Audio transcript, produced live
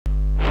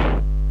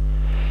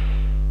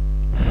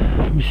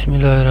بسم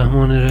الله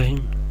الرحمن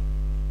الرحیم.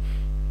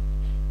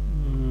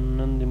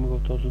 نن د موږ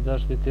تاسو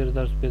درس د تیر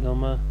درس په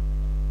ادامه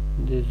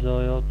د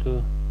ضایعاتو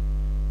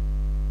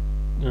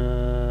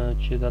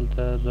چې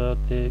دلته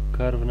ضایعات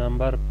کرو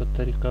نمبر په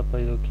طریقه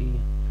پیدا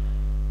کیږي،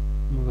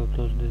 موږ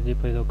تاسو د دې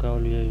پیدا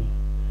کول یو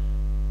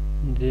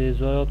د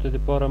ضایعاتو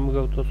لپاره موږ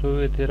تاسو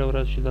تیر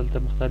ورځ چې دلته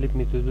مختلف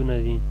میتودونه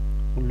دي.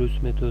 لوس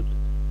میتود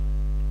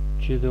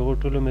چې د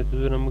ټولو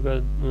میتودونو موږ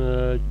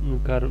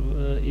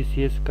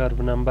ECS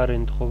کرو نمبر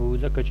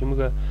انتخابوو، ځکه چې موږ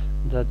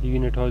د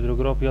یونټ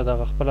هایدروګراف یا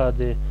دغه خپله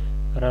د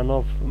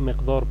رناف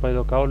مقدار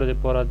پیدا کولو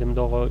لپاره د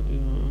همدغه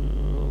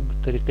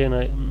طریقې نه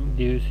د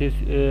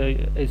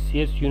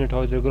ECS یونټ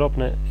هایدروګراف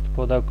نه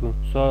استفاده کوو.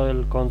 سایل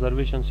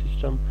کانزرویشن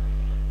سیستم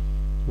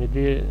د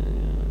دې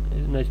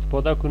نه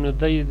استفاده کوو. نو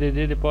دی د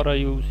دې لپاره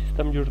یو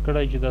سیستم جوړ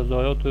کړی چې د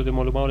ضایعاتو د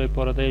معلومولو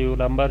لپاره دی یو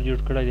نمبر جوړ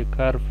کړی د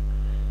کرو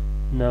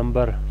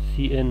نمبر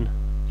CN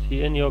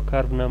یا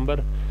کرو نمبر.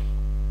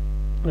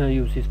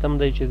 یو سیستم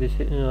دی چې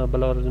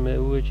بله ورځ مې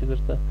ووایي چې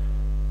درته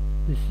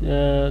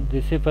د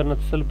صفر نه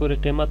سل پورې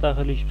قیمت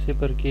اخلي، چې په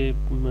صفر کې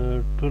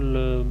ټول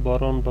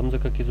باران په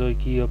مځکه کې ضایع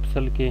کېږي او په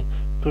سل کې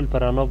ټول په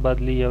رڼا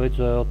بدلېږي، یو هېڅ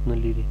ضایعات نه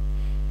لري.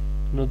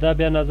 نو دا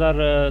بیا نظر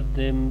د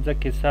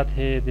مځکې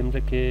سطحې د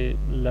مځکې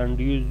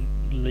لنډیوز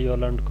یا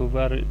لنډ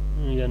کوور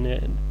یعنې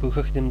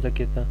پوښښ د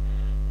مځکې ته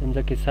د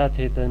مځکې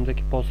سطحې ته د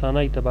مځکې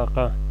پاسنۍ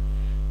طبقه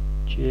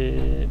چې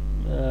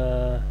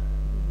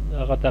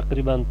هغه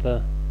تقریبا ته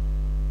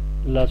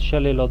له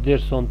شل الی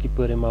 10 سانتي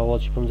پورې مواد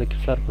چې په مځکې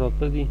سر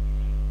پراته دي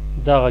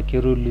دغه کې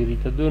رول لري.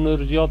 ته دو نور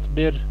زیات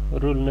ډېر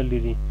رول نه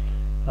لري.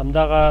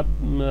 همدغه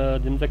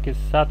د مځکې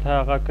سطحه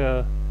هغه که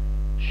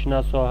شنه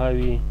ساحه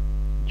وي،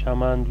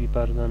 چمن وي،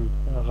 پردن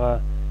هغه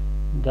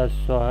داسې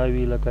ساحه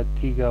وي لکه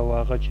تیږه او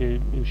هغه چې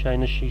یو شی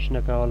نشي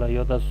شنه کولی،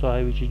 یا داسې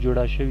ساحه وي چې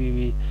جوړه شوې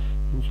وي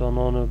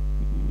انسانانو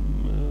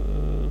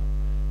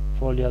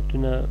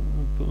فعالیتونه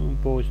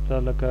په واسطه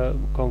لکه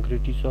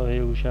کانکریټي ساحې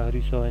او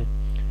شهري ساحې،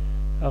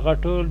 هغه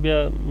ټول بیا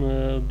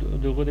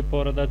د هغو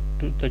دپاره دا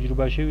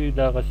تجربه شوي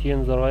دغه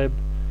CN ضرایب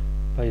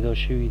پیدا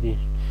شوي دي.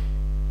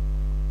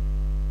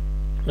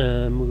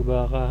 موږ به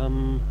هغه هم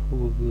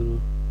وګورو.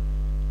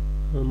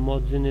 ما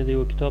ځینې د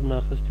یوه کتاب نه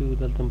اخیستي وو،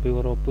 دلته په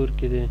یوه راپور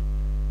کې د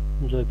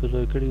ځای په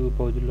ځای کړي وو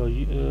په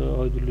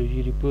هایدرولوژي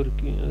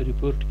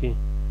ریپورټ کې.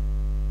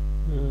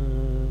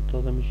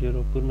 تازه مې چې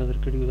راپور نه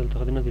درکړي وو دلته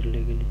خو دې نه دي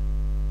لېږلي.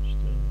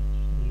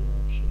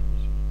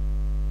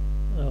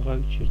 هغه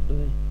چېرته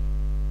دی؟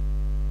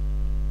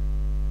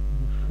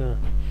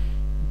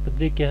 په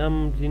دې کې هم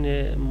ځینې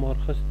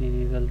مارخص دي،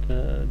 دلته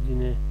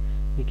ځینې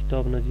د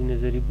کتاب نه ځینې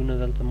ضریبونه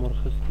دلته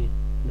مارخص دي،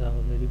 دغه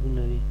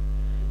ضریبونه دي.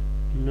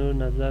 نو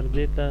نظر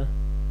دې ته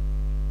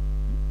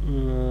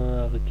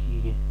هغه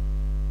کېږي.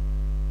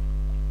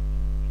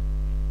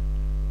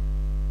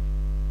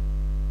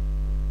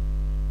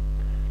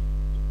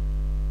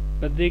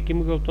 په دې کې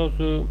موږ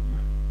تاسو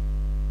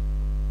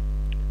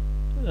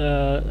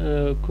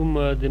کوم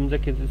د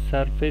مځکې د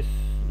سرفیس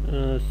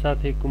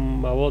سطحې کوم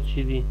مواد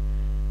چې دي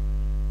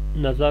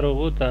نظر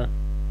هغو ته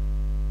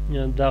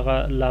دغه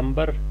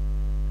لمبر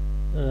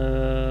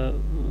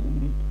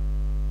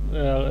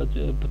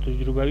په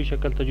تجربوي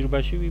شکل تجربه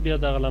شوي، بیا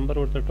دغه لمبر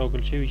ورته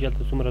ټاکل شوي چې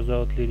هلته څومره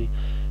ضایعات لري.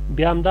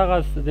 بیا همدغه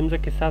د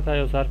مځکې سطحه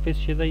یا سرفیس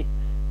چې دی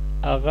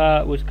هغه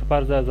اوس که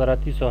فرض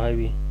زراعتي ساحه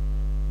وي،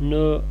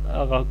 نو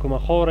هغه کومه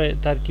خاوره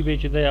ترکیب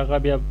چې دی هغه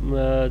بیا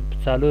په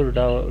څلور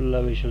ډوله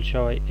ویشل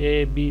شوی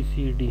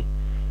ABCD.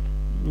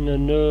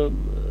 نو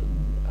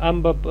هم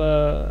به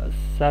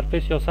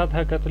سرفیس یا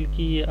سطحه کتل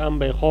کېږي، هم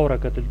به یې خاوره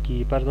کتل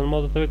کېږي. فرضاً ما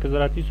درته وایي که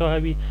زراعتي ساحه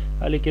وي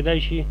هلې کېدی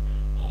شي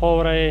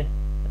خاوره یې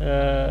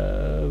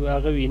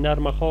هغه وي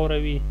نرمه خاوره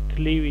وي،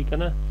 کلي وي که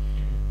نه،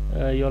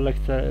 یا لږ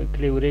څه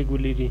کلي ورېګ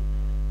ولري.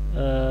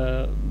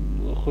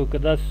 خو که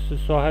داسې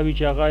ساحه وي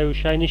چې هغه یو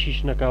شی نشي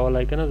شنه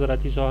کولی که نه،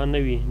 زراعتي ساحه نه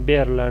وي،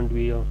 بیر لنډ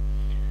وي، یا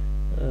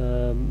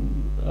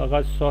هغه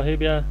ساحې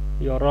بیا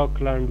یا راک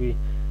لنډ وي،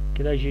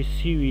 کېدای شي C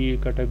وي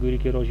کټګوري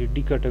کې راشي، D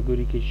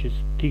کټګوري کې چې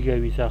تیږه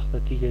وي، سخته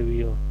تیږه وي،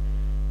 یا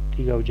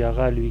تیږه او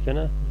جغل وي که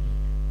نه.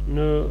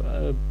 نو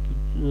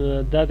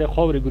دا د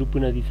خاورې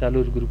ګروپونه دي،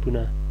 څلور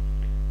ګروپونه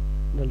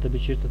دلته به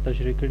چېرته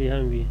تشریح کړي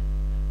هم وي.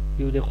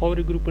 یو د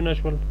خاورې ګروپونه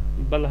شول،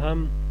 بل هم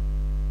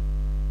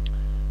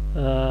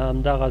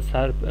همدغه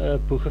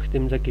پوښښ د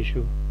مځکې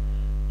شو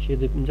چې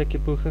د مځکې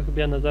پوښښ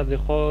بیا نظر د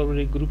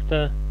خاورې ګروپ ته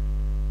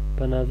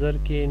په نظر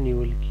کې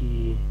نیول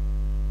کېږي.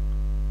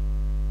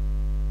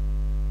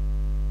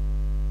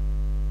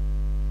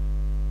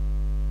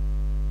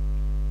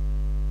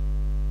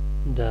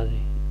 دا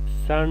دی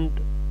سنډ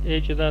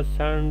چې دا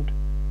سنډ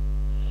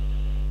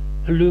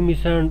لومي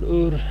سنډ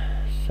اور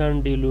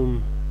سنډي لوم،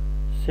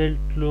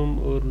 سلټ لوم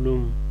اور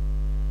لوم،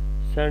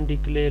 سنډي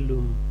کلی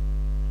لوم،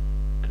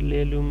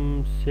 کلی لوم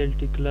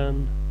سلټي کلان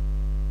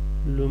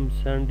لوم،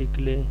 سنډي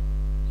کلی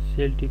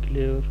سلټي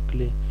کلی اور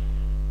کلی.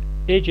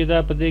 چې دا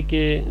په دې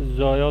کې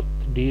ضایعات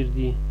ډېر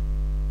دي،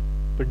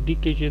 په D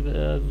کې چې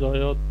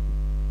ضایعات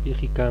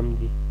بیخي کم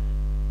دي،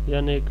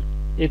 یعنې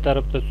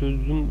طرف ته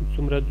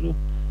څومره ځو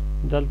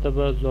دلته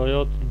به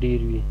ضایعات ډېر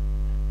وي.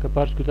 که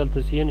فرض کړو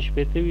دلته CN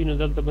شپېته وي نو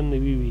دلته به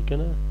 90 وي که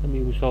نه هم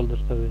یو مثال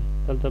درته وایي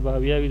دلته به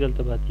 80 وي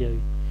دلته به 80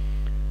 وي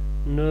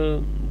نو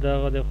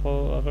دغه د خوا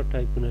هغه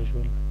ټایپونه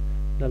شول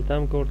دلته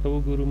هم که ورته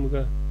وګورو موږ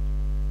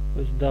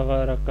اوس دغه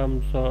رقم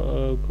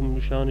کوم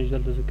شیان چې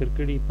دلته ذکر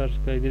کړي فرض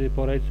کړئ د دې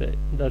دپاره هېڅ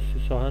داسې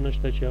ساحه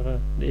نشته چې هغه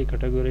د A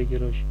کټګورۍ کې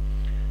راشي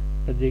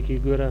په دې کې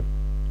ګوره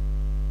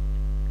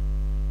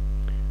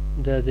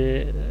دا د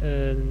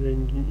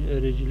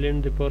ریجلینډ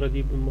دپاره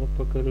دي ما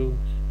فکر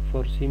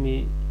فارسي مې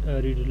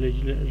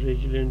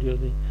ریجلینډ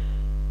یاد دی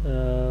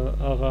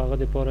هغه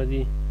دپاره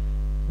دي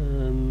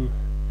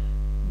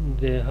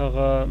د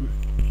هغه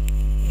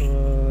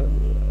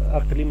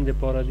اقلیم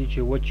دپاره دي چې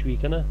وچ وي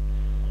که نه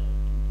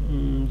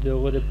د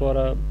هغه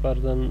دپاره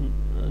فرضاً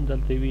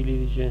دلته ویلي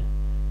دي چې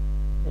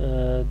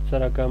څه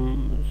رقم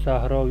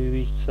صحراوي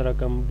وي څه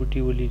رقم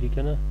بوټي ولري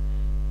که نه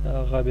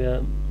هغه بیا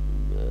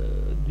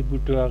د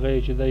بوټو هغه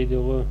یې چې دی د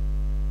هغه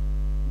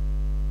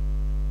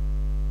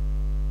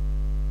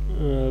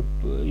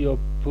یا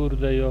پور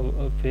دی یا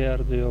فیر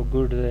دی یا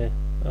ګوډ دی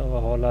هغه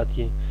حالات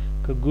یې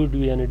که ګوډ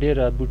وي یعنې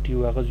ډېره بوټي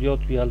وي هغه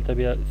زیات وي هلته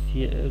بیا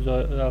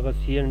هغه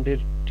CN ډېر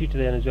ټیټ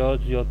دی یعنې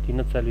زیات دي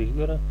نه څلوېښت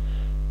ګوره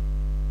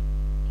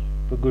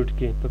په ګوډ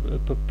کې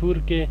په پور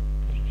کې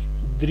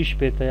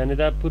 3 یعنې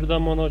دا پور دا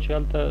معنا چې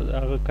هلته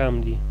هغه کم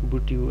دي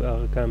بوټي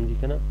هغه کم دي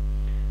که نه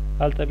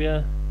هلته بیا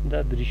دا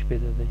 3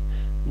 دی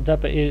دا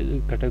په A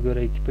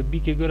کټګورۍ کې په B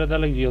کې ګوره دا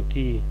لږ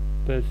زیاتېږي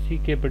په C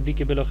کې په D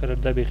کې بالاخره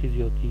دا بیخي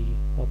زیاتېږي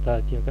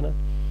 8 که نه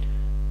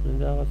نو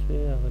دغسې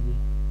هغه دي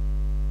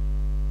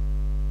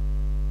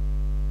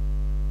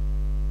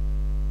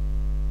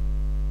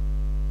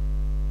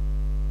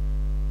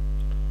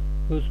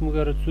اوس موږ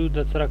رسو د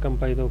څه رقم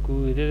پیدا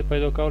کوو د دې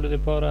پیدا کولو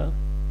دپاره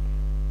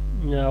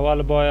اول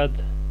باید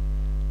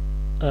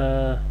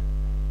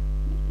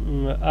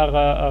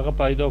هغه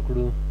پیدا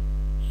کړو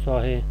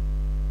ساحې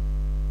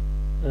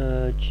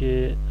چې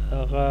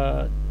هغه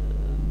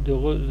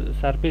دغه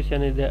سرفیس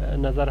یعنې د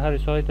نظر هرې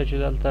ساحې ته چې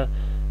دلته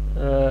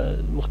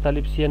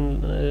مختلف CN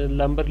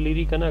لمبر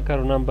لري که نه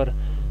کرو نمبر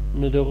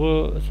نو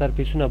دغه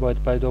سرفیسونه باید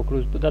پیدا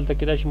کړو دلته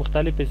کېدای شي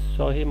مختلف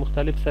ساحې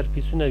مختلف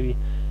سرفیسونه وي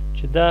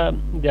چې دا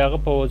د هغه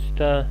په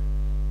واسطه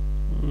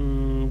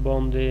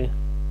باندې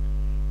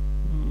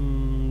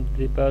د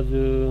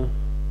بعضو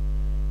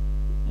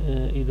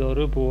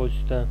ادارو په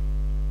واسطه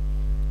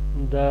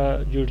دا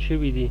جوړ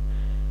شوي دي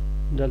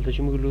دلته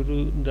چې موږ لرو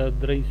دا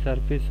 3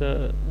 سرفیسه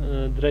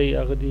 3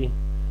 هغه دي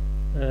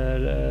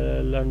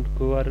لنډ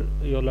کور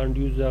یا لنډ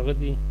یوز هغه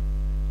دي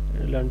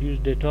لنډ یوز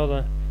ډیټا ده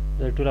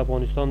د ټول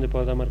افغانستان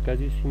دپاره د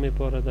مرکزي سیمې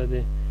لپاره ده د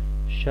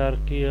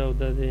شرقي او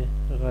د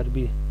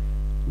غربي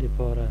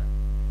دپاره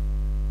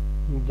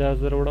دا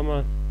زه راوړمه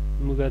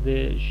موږ د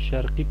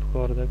شرقي په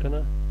کار ده که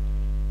نه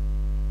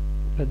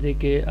په دې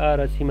کې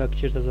هره سیمه که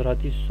چېرته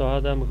زراعتي ساحه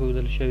ده هم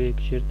ښودل شوې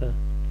که چېرته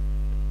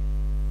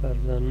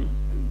فرضاً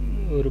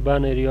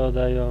اوربن ایریا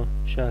ده یا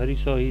شهري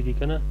ساحې دي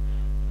که نه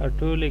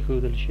ټول یې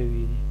ښودل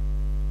شوي دي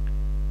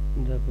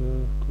دا په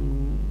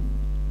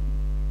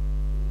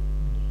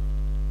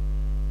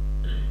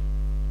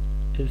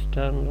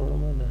ایسټرن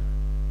راوړمه ده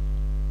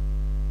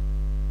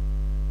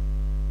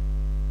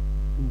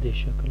دې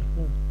شکل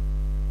ښه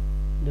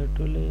دا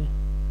ټولې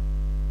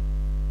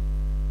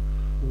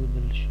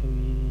ښودل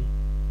شوي دي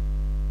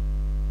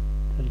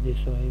تر دې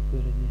ساحې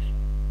پورې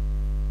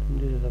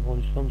دې د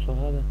افغانستان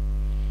ساحه ده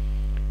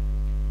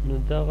نو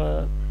دغه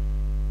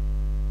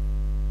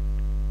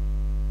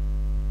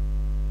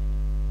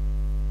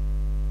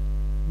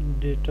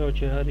ډیټا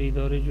چې هرې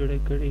ادارې جوړه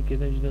کړې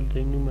کېدای چې دلته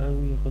یې نوم هم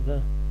وي خو ده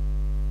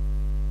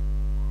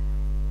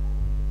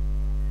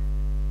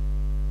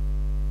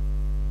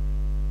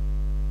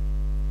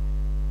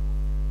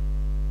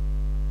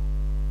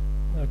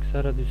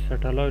اکثره د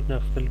سټلایټ نه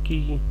اخیستل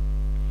کېږي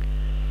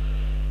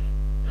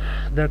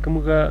دا که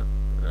موږ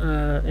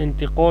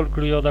انتقال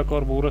کړو یا دا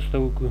کار به وروسته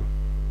وکړو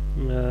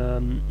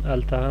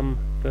هلته هم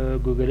په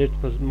ګوګلیټ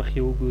په مخ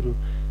یې وګورو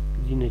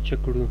ځینې چک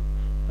کړو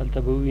هلته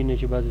به ووینئ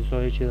چې بعضې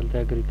ساحې چې دلته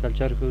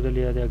اګریکلچر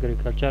ښودلې یا د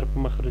اګریکلچر په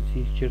مخ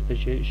رسي چېرته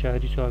چې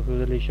شهري ساحه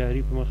ښودلې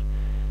شهري په مخ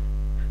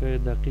ښه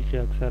دقیق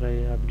اکثره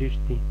یې اپډیټ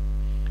دي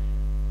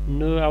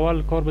نو اول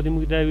کار به د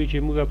موږ دا وي چې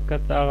موږ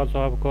فقط هغه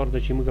ساحه په کار ده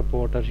چې موږ په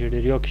واټر شیډ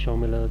ایریا کې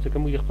شامله ده ځکه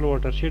موږ خپل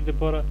واټر شیډ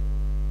دپاره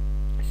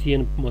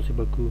CN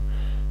محاسبه کوو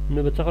نو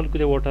به څه خلکو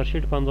د واټر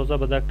شیډ په اندازه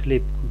به دا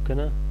کلیپ کوو که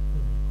نه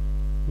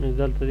نو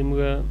دلته د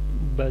موږ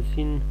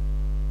باسین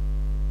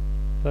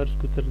فرض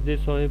کړو تر دې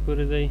ساحې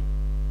پورې دی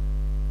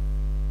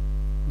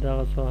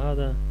دغه ساحه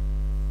ده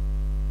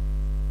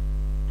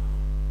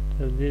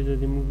تر دې ځایه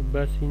د موږ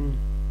باسین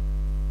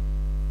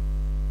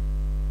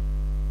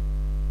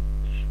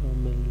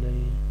شامل دی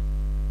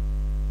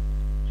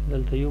چې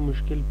دلته یو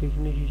مشکل پېښ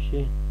نه شي چې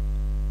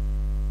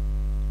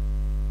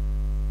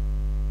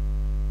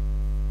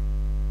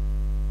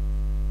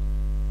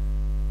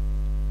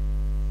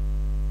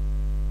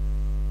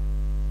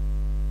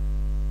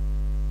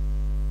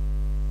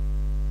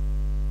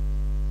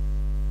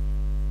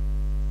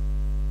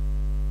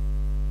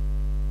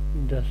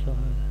دا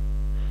ساحه ده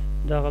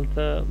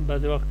دغلته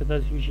بعضې وخت کې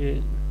داسې وي چې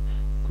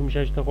کوم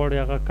شی چې ته غواړې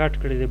هغه کټ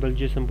کړی دی بل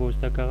جسم په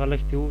واسطه که هغه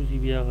لږ ووځي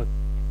بیا هغه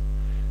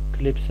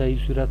کلیپ صحیح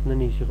صورت نه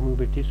نیسي خو موږ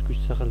به ټیسټ کړو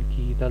چې څه حل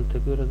کېږي دلته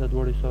ګوره دا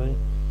دواړې ساحې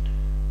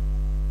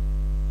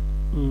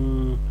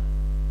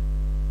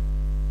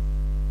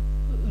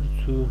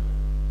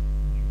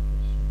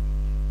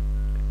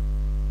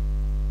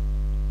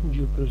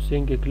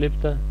جیوپرسینګ کلیپ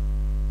ته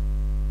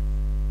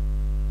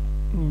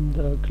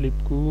دا کلیپ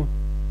کو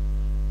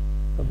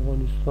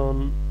افغانستان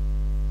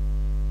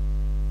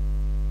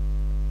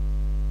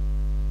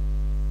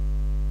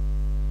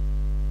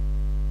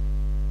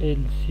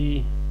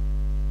LCDB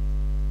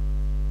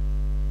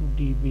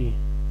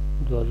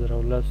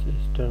 2010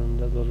 ایسټرن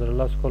دا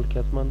 2010 کال کې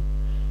حتما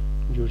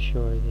جوړ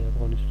شوی دی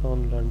افغانستان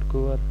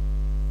لانډکوور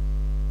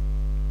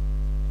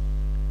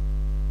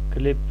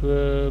کلیپ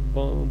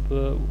په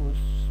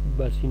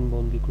باسین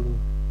باندې کړو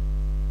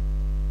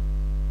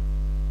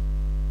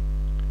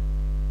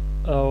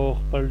او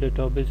خپل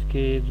ډیټابیس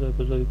کې ځای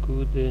په ځای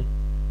کوو د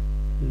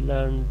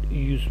لانډ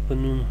یوز په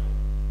نوم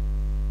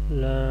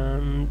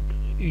لانډ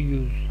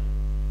یوز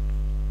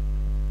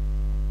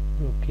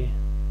اوکې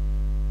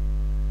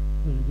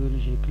اوس ګورو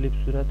چې کلیپ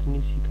صورت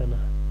نیسي که نه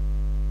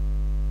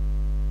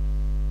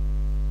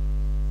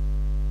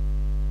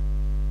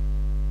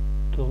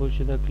ته خو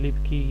چې دا کلیپ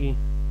کېږي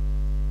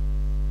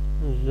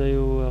زه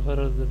یو هغه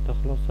درته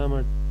خلاصومه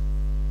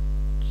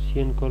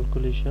سین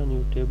کالکولیشن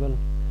یو ټیبل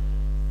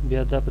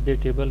بیا دا په دې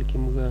ټیبل کې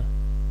موږ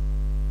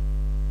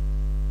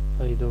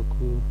پیدا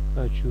کوو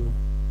اچو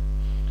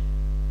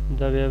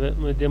دا بیا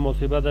دې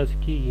محاسبه داسې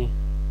کېږي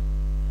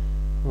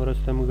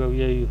وروسته موږ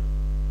ویایو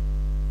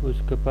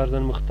اوس که فرضاً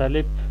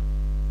مختلف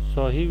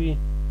ساحې وي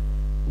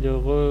د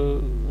هغو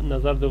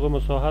نظر د هغو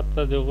مساحت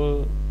ته د هغو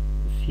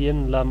سین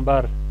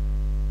لمبر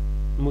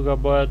موږ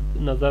باید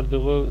نظر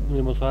د هغو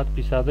مساحت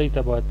فیصدۍ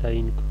ته باید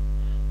تعیین کړو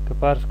که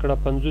فرض کړه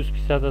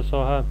 50%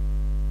 ساحه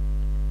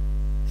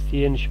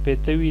سین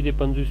شپېته وي د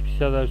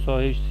 50%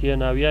 ساحې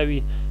سین اویا وي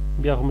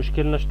بیا خو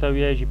مشکل نشته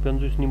ویایي چې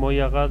 50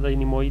 نیمایي هغه دی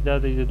نیمایي دا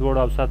دی د دواړو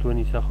اوسط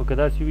ونیسه خو که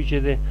داسې وي چې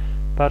د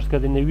فرض کړه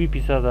د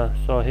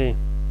 90% ساحې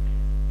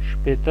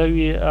شپېته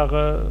وي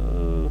هغه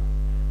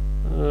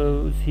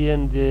سین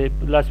د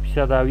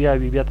 10% اویا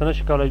وي بیا ته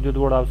نشي کولی چې د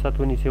دواړو اوسط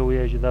ونیسي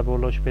ووایي چې دا به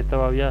والله شپېته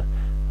او اویا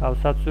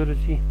اوسط څو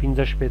رسي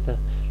 15 شپېته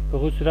په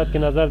هغو صورت کې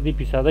نظر دې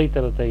فیصدۍ ته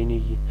به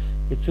تعینېږي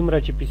چې څومره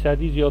چې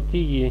فیصدي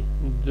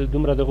زیاتېږي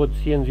دومره د هغو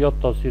سین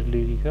زیات تاثیر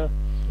لري ښه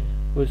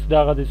اوس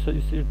دغه د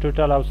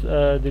ټوټل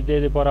د دې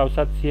دپاره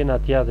اوسط سین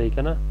اتیا دی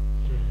که نه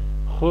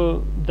خو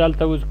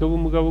دلته اوس که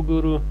موږ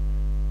وګورو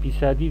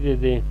فیصدي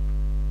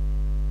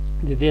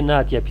د دې نه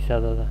اتیا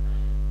فیصده ده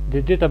د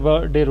دې ته به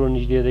ډېر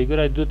ورنږدې دی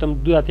ګوره دوی ته م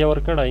 2 اتیا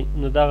ورکړی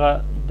نو دغه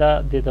دا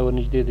دې ته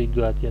ورنږدې دی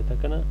 2 اتیا ته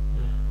که نه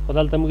خو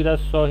دلته موږ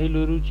داسې ساحې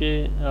لرو چې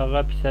هغه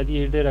فیصدي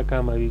یې ډېره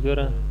کمه وي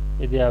ګوره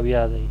د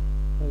اویا دی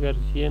اگر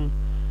سین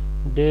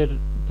ډېر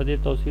په دې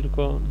تاثیر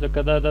کو ځکه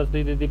دا داسې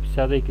دی د دې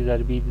فیصدۍ کې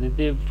ضربي د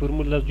دې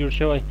فرمول داسې جوړ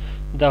شوی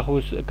دا خو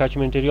اوس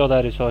کچمنټ ایریا د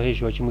هرې ساحې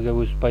شوه چې موږ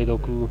اوس پیدا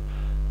کړو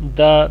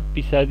دا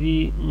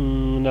فیصدي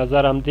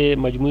نظر همدې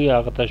مجموعي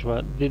هغه ته شوه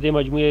د دې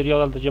مجموعي ایریا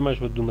دلته جمع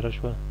شوه دومره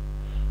شوه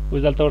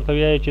اوس دلته ورته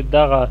وایي چې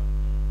دغه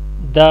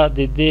دا د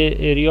دې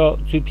ایریا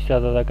څو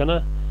فیصده ده که نه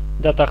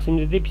دا تقسیم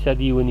د دې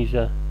فیصدي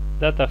ونیسه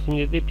دا تقسیم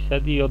د دې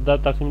فیصدي یا دا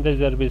تقسیم د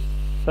ضرب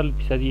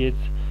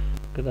 100%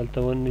 که دلته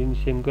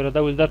ونیسیم ګوره دا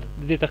اوس د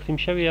دې تقسیم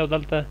شوی او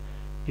دلته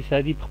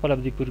فیصدي په خپله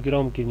په دې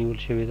پروګرام کې نیول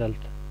شوی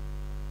دلته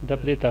دا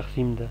په دې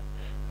تقسیم ده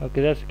او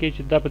که داسې کوي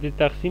چې دا په دې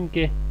تقسیم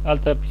کې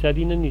هلته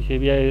فیصدي نه نیسي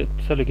بیا یې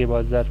په سلو کې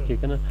باید ضرب کړي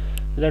که نه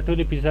دا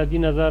ټولې فیصدي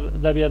نظر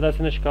دا بیا داسې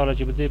نشي کولی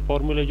چې په دې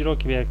فارمول اجرا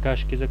کړي بیا کش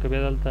کړي ځکه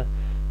بیا دلته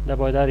دا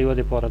باید هر یوه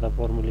دپاره دا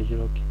فارمول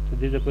اجرا کړي تر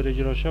دې دپاره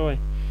اجرا شوی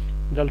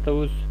دلته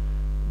اوس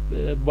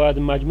باید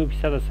مجموع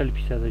فیصد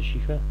 100% شي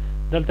ښه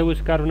دلته اوس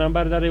کرو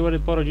نمبر د هر یوه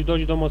دپاره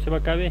جدا جدا محاسبه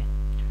کوې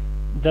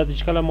دا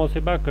چې کله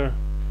محاسبه کړ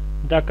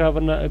دا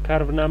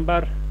کرو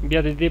نمبر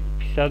بیا د دې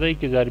فیصدۍ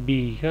کې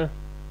ضربېږي ښه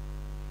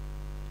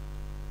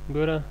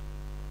ګوره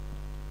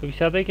په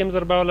فیصدۍ کې هم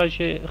ضربولی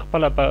شي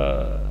خپله په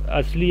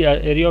اصلي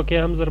ایریا کې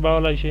هم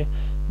ضربولی شي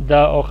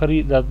دا آخري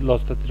دا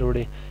لاسته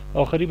تروړې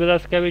آخري به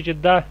داسې کوي چې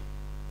دا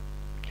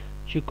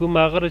چې کوم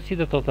هغه رسي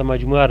د تا ته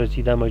مجموعه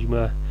رسي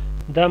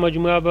دا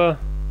مجموعه به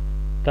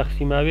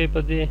تقسیموي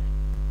په دې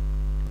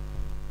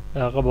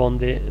هغه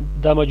باندې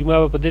دا مجموعه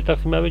به په دې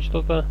تقسیموي چې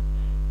تا ته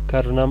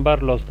کرو نمبر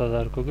لاسته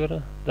درکړو ګوره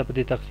دا په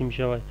دې تقسیم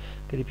شوی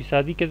که د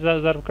فیصدي کې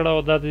ضرب کړی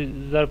او دا د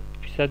ضرب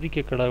فیصدي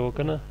کې کړی و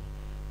که نه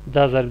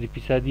دا ضرب د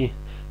فیصدي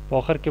په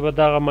آخر کې به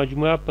دغه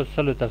مجموعه په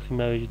 100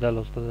 تقسیموي چې دا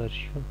لاسته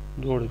درشي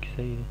دواړو کې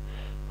صحیح دی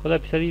خو دا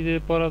فیصدي د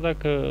دپاره ده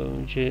که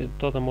چې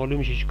تا ته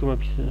معلوم شي چې کومه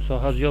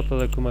ساحه زیاته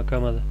ده کومه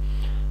کمه ده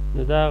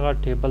نو دا هغه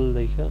ټیبل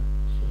دی ښه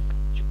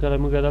چې کله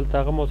موږ دلته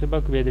هغه محاسبه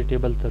کړو بیا د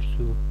ټیبل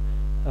ترسو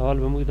اول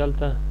به موږ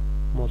دلته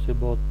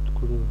محاسبات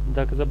کړو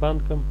دا که زه بند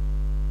کړم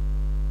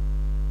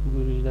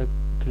ګورو چې دا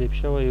کلیپ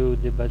شوی یو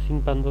د باسین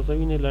په اندازه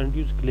وینې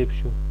لنډیوز کلیپ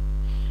شو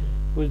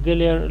اوس دې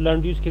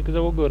لنډیوز کې که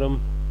زه وګورم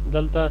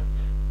دلته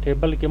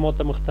ټیبل کې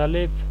ماته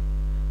مختلف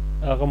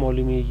هغه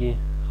معلومیږي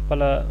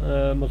خپله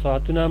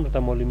مساحتونه هم راته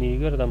معلومیږي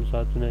ګوره دا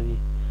مساحتونه دي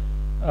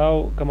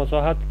او که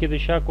مساحت کې د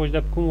شا کوژده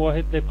په کوم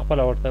واحد دی په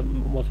خپله ورته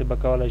محاسبه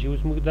کولی شي.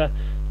 اوس موږ دا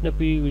نه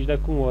پوهېږو چې دا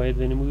کوم واحد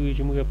دی، نو موږ وایو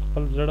چې موږ په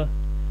خپل زړه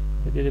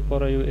د دې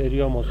دپاره یو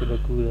ایریا محاسبه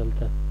کوو.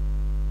 دلته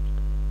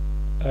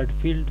اډ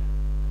فیلډ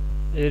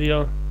ایریا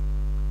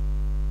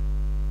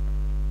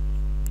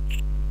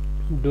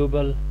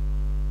ډوبل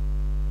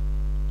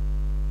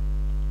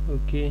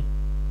اوکې،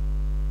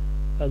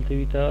 هلته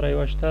وي تیاره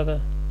یوه شته ده،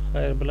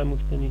 خیر بله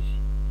موږ ته نیسي.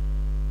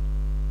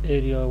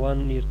 ایریا 1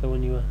 یې ورته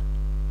ونیوه،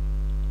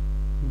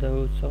 دا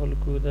اوس هغه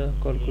کوو ده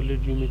کالکولیټ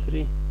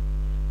جیومتري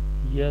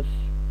یس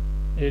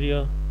ایریا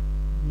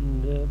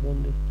د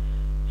باندې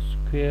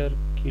سکویر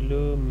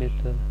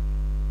کیلومتر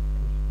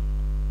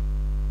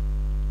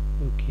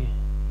اوکې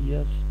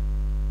یس.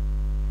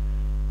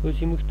 اوس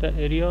یې موږ ته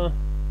ایریا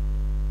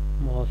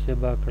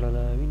محاسبه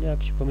کړله، وینې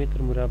چې په متر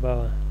مربع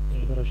وه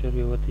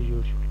 0.1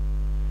 جوړ شول.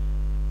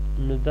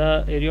 نو دا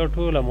ایریا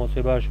ټوله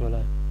محاسبه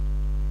شوله.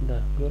 دا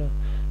ګوره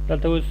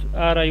دلته اوس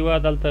هره یوه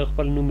دلته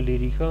خپل نوم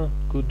لري، ښه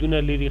کودونه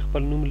لري،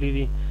 خپل نوم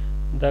لري.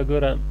 دا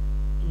ګوره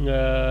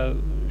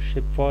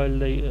شیپ فایل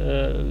دی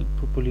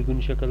په پولیګون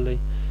شکل دی.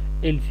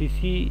 ال سی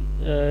سی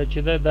چې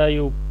ده دا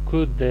یو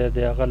کود دی، د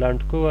هغه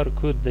لانډ کور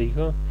کود دی.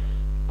 ښه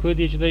کود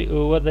یې چې دی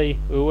اووه دی،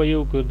 اووه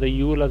یو کود دی،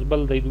 11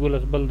 بل دی،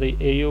 12 بل دی،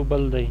 ای یو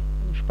بل دی،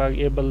 شپږ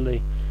ای بل دی.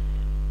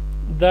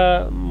 دا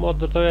ما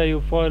درته وایه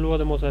یو فایل و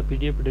د ما سره پی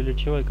ډي اف ډیلیټ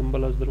شوی، کوم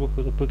بل از در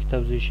وښود پکې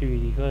توضیح شوي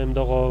دي. ښه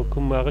همدغه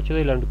کوم هغه چې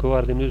دی لنډ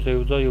کور دی، همدې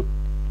یو ځای یو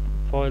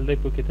فایل دی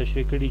پکې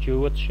تشریح کړي چې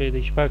اووه څه شی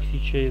دی، شپږ څه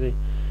شی دی،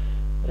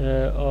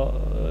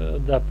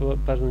 دا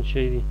پرزنټ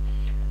شوي دي.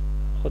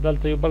 خو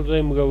دلته یو بل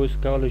ځای موږ اوس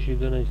کولی شو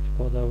دونه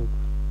استفاده وکړو.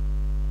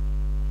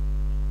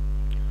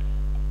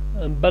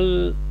 بل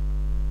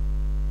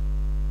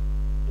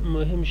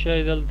مهم شی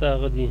دلته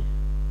هغه دي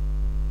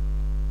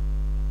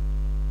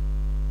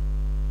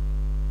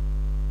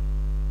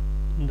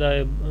دا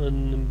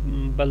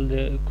بل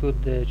کود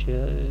دی چې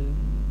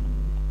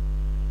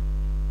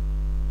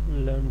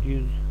لانډ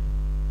یوز،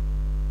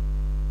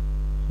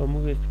 خو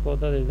موږ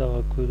استفاده د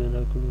دغه کود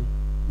نه کړو.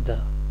 دا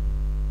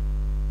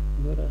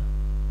ګوره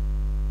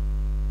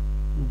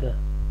دا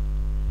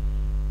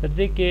په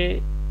دې کې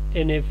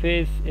ان اف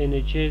اس ان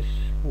ایچ اس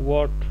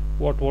واټ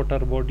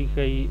واټر باډي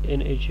ښایي،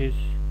 ان ایچ اس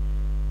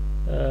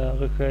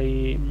هغه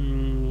ښایي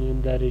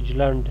دا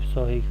ریجلنډ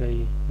ساحې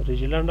ښایي.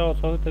 ریجلنډ هغه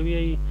ساحو ته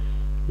وایي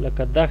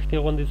لکه دښتې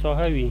غوندې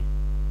ساحه وي،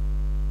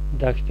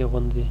 دښتې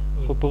غوندې،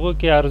 خو په هغو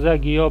کې عرضه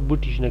ګیا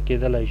بوټي شنه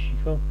کېدلی شي.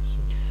 ښه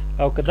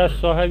او که داسې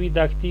ساحه وي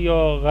دښتي یا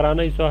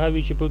غرنۍ ساحه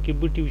وي چې په کې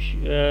بوټي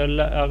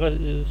هغه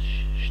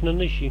شنه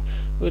نه شي،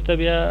 ورته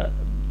بیا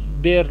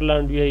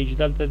بیرلنډ وایي چې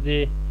دلته د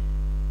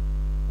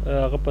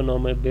هغه په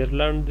نامه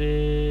بیرلنډ د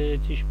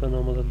څه شي په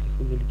نامه دلته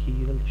ښودل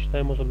کېږي، دلته شته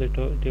ما سره د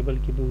ټیبل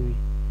کې به وي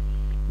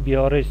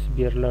بیارس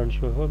بیرلنډ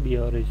شو. هو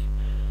بیارس.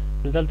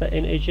 نو دلته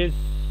ان ایچ اس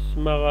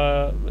مغه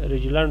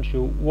ریجلنډ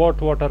شو،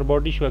 واټر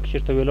باډي شو، که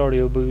چېرته ولاړ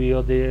یو به وي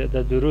یا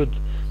د رود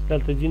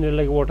دلته ځینې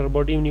لږ واټر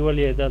باډي هم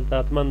نیولې، دلته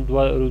حتما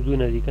دوه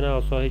رودونه دي که نه،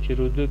 هغه ساحې چې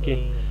رودو کې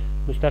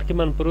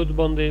مستقیما په رود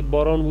باندې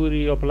باران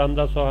وري یا په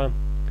لمده ساحه،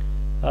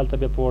 هلته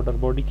بیا په واټر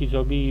باډي کې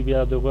حسابېږي، بیا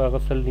د هغوی هغه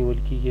سل نیول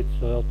کېږي،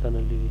 ساحات ته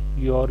نه لري.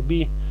 یو آر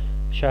بي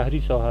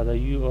شهري ساحه ده،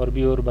 یو آر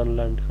بي اوربن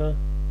لنډ. ښه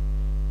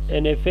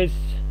ان اف اس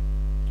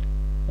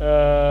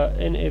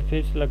ان اف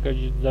اس لکه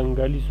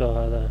ځنګلي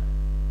ساحه ده،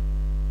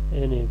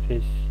 ان اف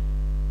اس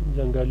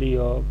ځنګلي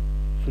یا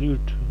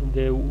فروټ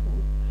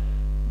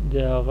د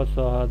هغه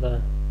ساحه ده.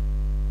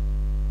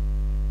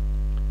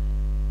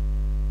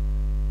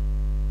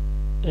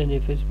 ان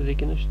اف اس په دې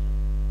کې نشته،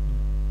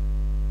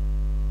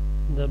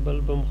 دا بل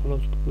به هم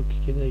خلاص کړو کې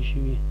کېدای شي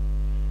وي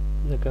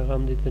ځکه هغه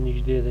هم دې ته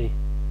نږدې دی.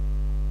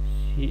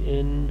 سی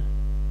ان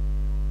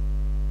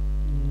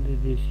د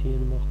دې سی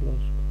ان به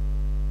خلاص کړو،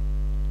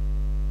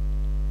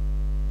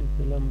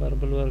 دې لمبر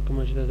بل ورکړم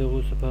چې دا د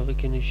هغو څه په هغه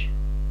کې نه شي.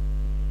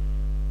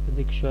 په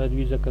دې کې شاید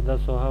وي ځکه دا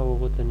ساحه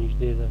هغو ته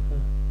نږدې ده.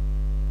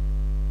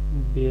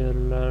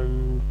 بیرلنډ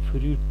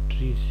فروټ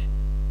ټریز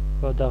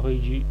او دا خو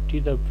جي ټي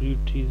ده، فروټ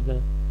ټریز ده.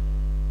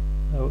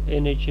 او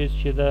ان ایچ اس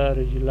چې ده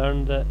ریجلنډ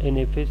ده، ان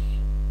اف اس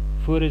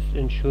فورست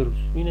اینډ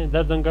شوربس، وینئ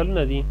دا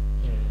ځنګلونه دي.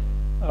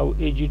 او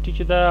ای جي ټي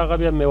چې ده هغه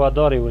بیا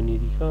میوهدارې ونې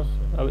دي.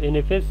 او ان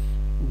اف اس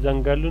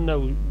ځنګلونه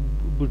او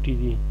بوټي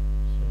دي.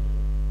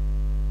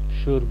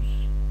 شوربس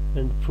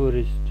اینډ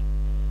فورست،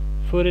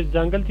 فورست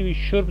ځنګل ته وي،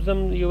 شوربس هم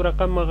یو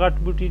رقم غټ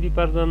بوټي دي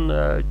پرځن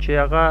چې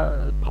هغه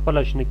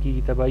پخپله شنه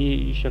کېږي،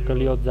 طبیعي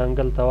شکلیات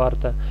ځنګل ته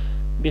ورته.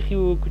 بیخي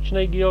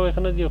کوچنی ګیاوې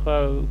ښه نه دي، خو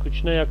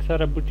کوچنی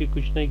اکثره بوټي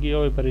کوچنی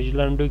ګیاوې په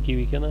ریجلنډو کې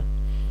وي که نه.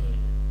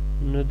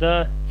 نو دا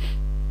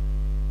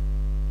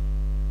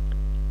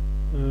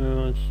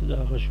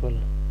هغه شول.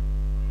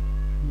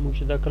 موږ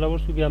چې دا کله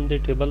ورسو بیا همدې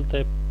ټیبل ته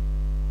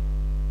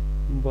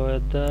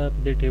باید دا په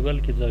دې ټیبل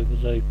کې ځای په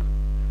ځای کړو.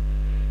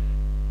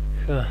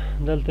 ښه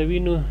دلته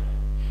وینو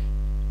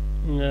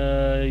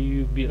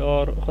یو بي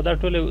آر، خو دا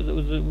ټولې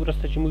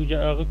وروسته چې موږ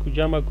هغه کو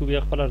جمع کړو بیا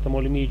خپله ورته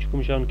معلومېږي چې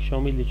کوم شیان کې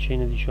شامل دي چې شی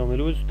نه دي شامل.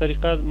 اوس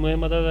طریقه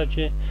مهمه دا ده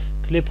چې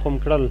کلیپ خو م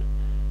کړل،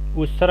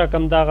 اوس څه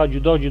رقم دغه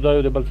جدا جدا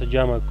یو د بل څه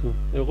جمع کړو.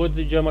 هغوی د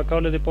جمع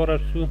کولو دپاره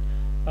سو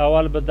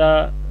اول به دا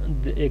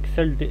د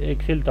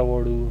اکسل ته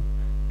واړو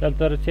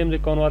دلته رسیم د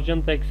کنورژن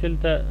ته اکسل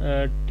ته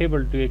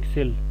ټیبل ټو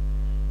اکسل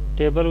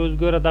ټیبل اوس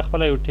ګوره دا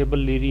خپله یو ټیبل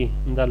لري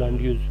دا لانډ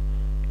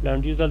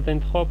یوز دلته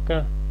انتخاب که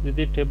د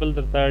دې ټیبل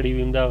درته اړی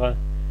وي همدغه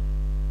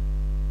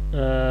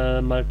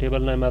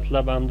ټیبل نه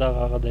مطلب همدغه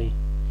هغه دی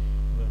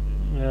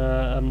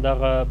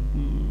همدغه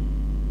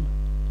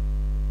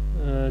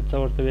څه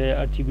ورته وایي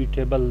RTB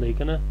ټیبل دی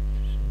که نه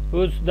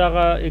اوس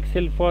دغه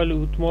اکسل فایل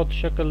اتومات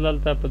شکل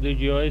دلته په د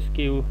جی آی ایس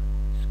کې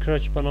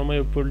سکرچ په نامه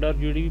یو فولډر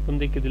جوړوي په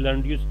همدې کې د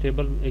لانډ یوز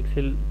ټیبل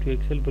اکسل ټو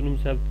اکسل په نوم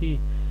ثبتي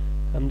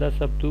همدا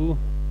ثبتو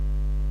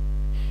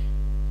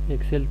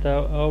اکسل ته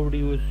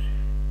اوړي اوس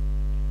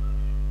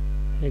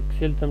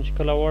اکسل ته هم چې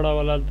کله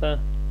واړول هلته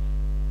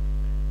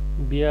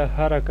بیا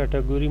هره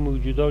کټګوري موږ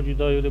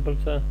جدا یو د بل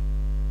څه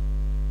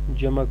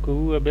جمع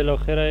کوو او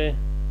بالاخره یې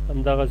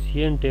همدغه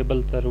سین ټیبل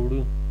ته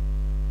راوړو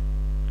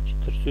چې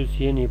تر څو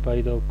سین یې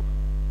پیدا کړو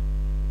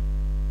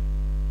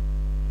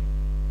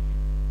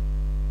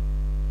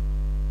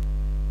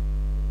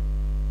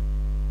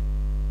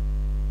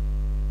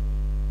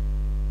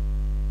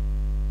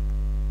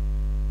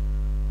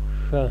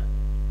ښه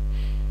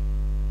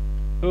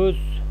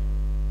اوس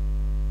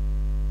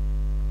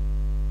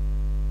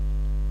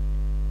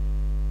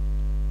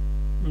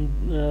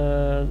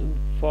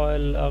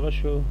فایل هغه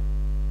شو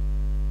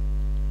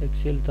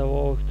اکسل ته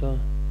واوښته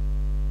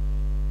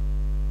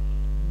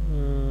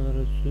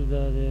رسو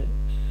دا د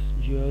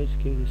جی آی ایس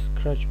کې د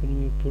سکرچ په نوم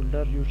یو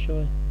فولډر جوړ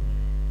شوی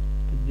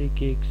په دې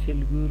کې اکسل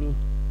ګورو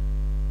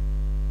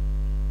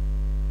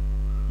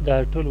دا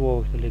ټول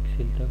واوښتل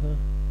اکسل ته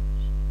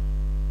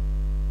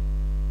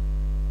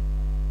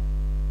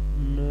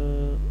نو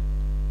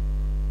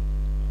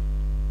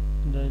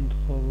دا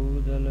انتخابوو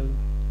دا لږ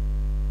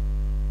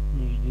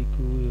نږدې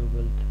کوو یو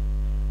بل ته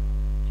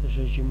څه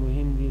شی چې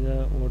مهم دي دا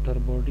واټر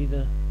باډي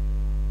ده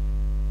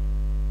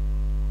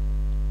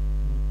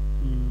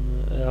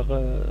هغه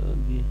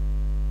دي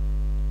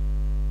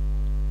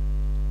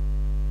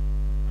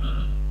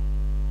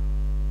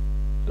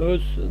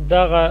اوس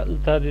دغه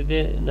ته د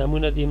دې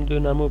نمونه د همدو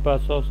نمو په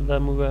اساس دا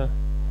موږ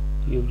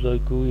یو ځای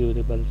کوو یو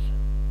د بل څه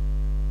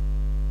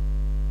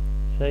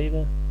صحیح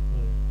ده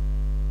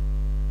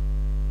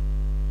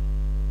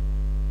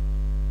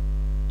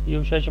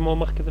یو شی چې ما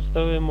مخکې درته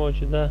وویم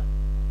چې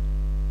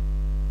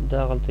دا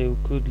هلته یو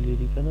کود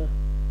لري که نه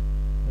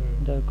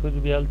دا کود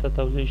بیا هلته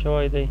توضیح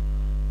شوی دی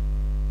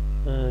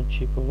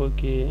چې په هغو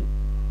کې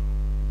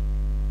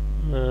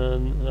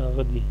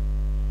هغه دي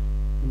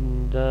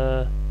دا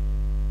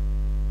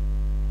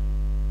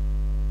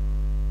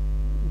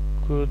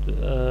کود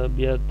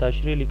بیا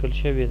تشریح لیکل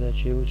شوې ده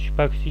چې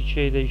شپږ سی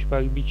شی دی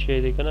شپږ بي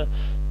شی دی که نه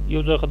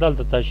یو ځای خو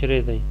دلته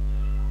تشریح دی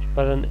چې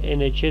فرضاً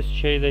NHS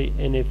شی دی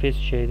NFS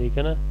شی دی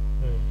که نه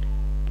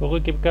په هغوی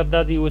کې فقط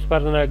دا دی اوس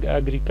فرضاً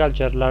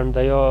اګریکلچر لانډ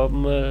ده یا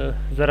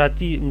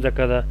زراعتي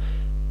مځکه ده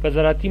په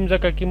زراعتي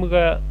مځکه کې موږ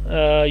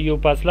یو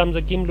فاصله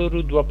مځکې هم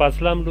لرو دوه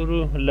فاصله هم لرو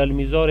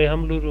للمیزارې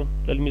هم لرو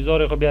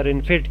للمیزارې خو بیا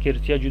رینفیډ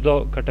کې جدا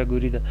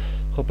کټګوري ده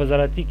خو په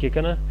زراعتي کې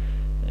که نه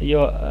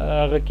یا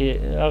هغه کې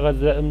هغه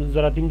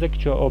زراعتي مځکې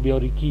چې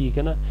آبیاري کېږي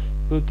که نه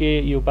په کې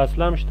یو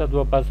فاصله هم شته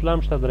دوه فاصله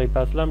هم شته درې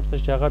فاصله هم شته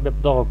چې هغه بیا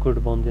په دغه کوډ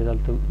باندې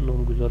دلته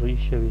نامګذاري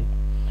شوې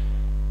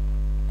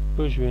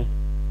پوه شوې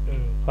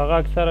هغه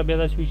اکثره بیا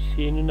داسې وي چې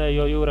سینونه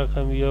یا یو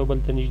رقم وي یا بل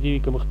ته نږدې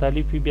وي که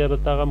مختلف وي بیا به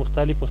ته هغه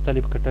مختلف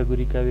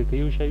کټګوري کوي که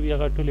یو شی وي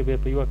هغه ټولې بیا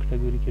په یوه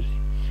کټګوري کې رسي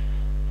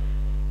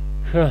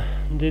ښه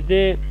د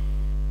دې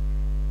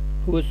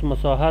اوس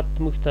مساحت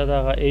موږ ته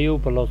دغه ایو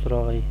په لاس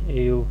راغی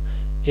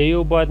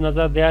ایو باید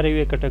نظر د هرې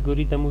یوې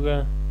کټګوري ته موږ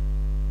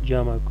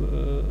جمع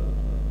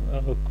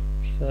هغه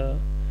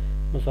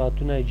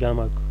مساحتونه یې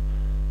جمع کړو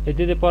د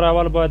دې دپاره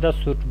اول باید دا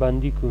سورت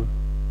بندي کړو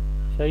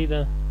صحیح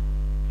ده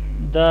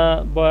دا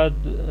باید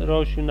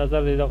راشو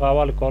نظر د دغه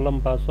اول کالم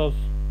په اساس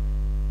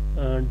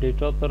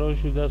ډیټا ته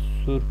راشو دا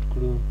سورت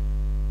کړو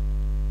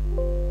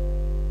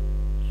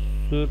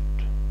سورت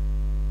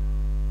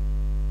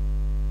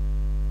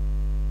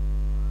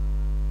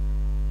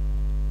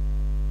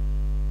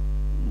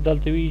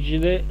دلته وی چې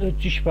د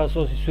چیش په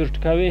اساس سورت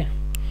کوي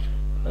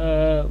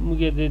موږ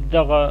د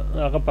دغه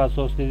هغه په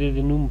اساس د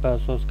نوم په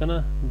اساس که نه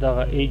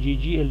دغه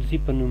AGGLC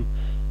په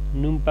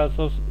نوم په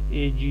اساس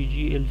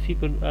AGGLC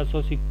په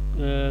اساس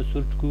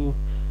سورت کو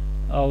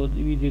او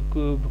وی د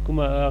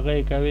کومه هغه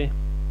یې کوي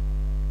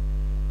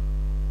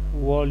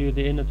واليو د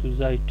انه تو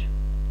زایټ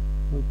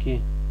اوکې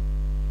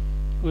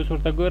اوس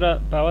ورته ګوره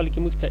په اول کې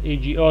موږ ته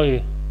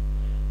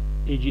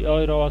AGI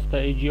راوسته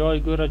AGI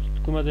ګوره چې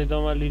کومه ځای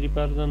ادامه لري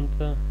فرضاً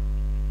ته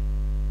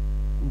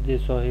دې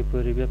ساحې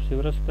پورې بیا پسې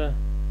ورسته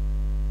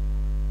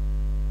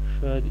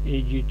شاید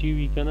AGT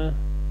وي که نه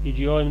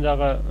AGI هم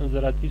دغه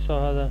زراعتي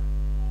ساحه ده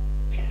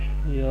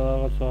یا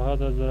هغه ساحه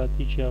ده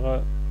زراعتي چې هغه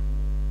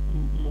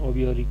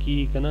آبیاري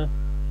کېږي که نه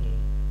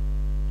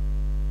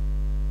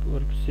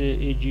ورپسې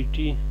AGT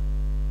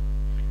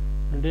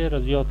ډېره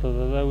زیاته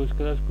ده دا اوس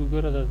که داسې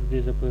وګوره دا دې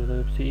ځای پورې ده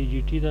پسې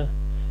AGT ده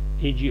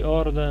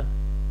AGR ده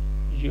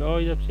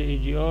AGI ده پسې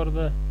AGR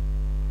ده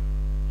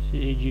پسې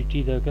AGT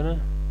ده که نه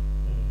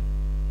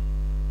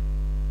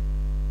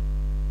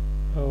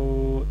او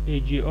ای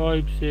جی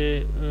آی پسې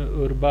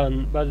اوربان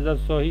بعضې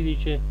داسې ساحې دي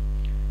چې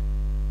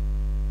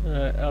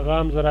هغه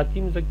هم زراعتي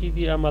مځکې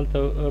دي هم هلته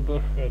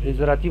د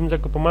زراعتي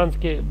مځکو په منځ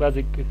کې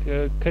بعضې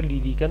کلي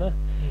دي که نه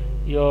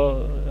یا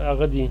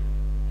هغه دي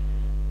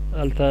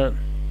هلته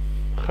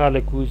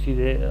خلک اوسي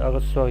د هغه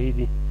ساحې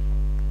دي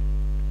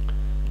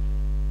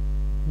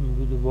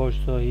بود و باش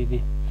ساحې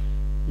دي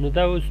نو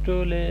دا اوس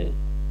ټولې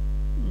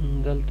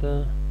دلته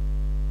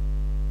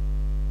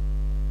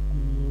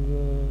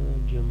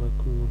جمع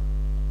کوو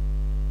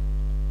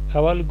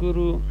اول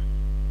ګورو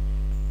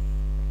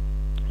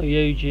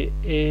یو چې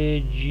ای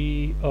جی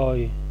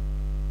آی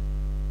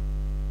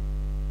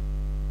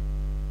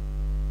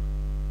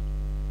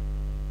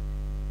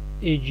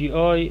ای جی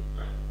آی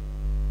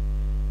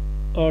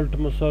آلت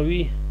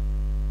مساوی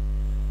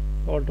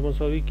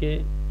کې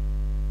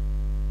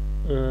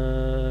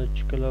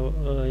چې کله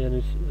یعنی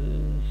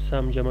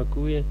سم جمع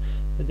کوی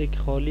په دې کې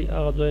خالی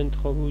هغه ځای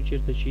انتخابوو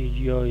چېرته چې ای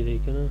جی آی دی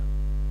که نه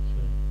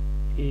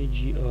ای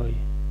جی آی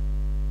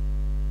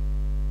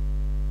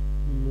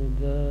نو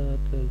دا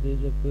تر دې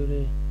ځای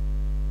پورې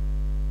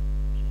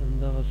چې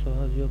همدغه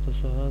ساحه زیاته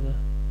ساحه ده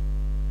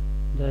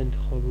دا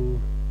انتخابوو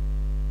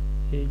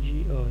ای جی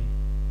آی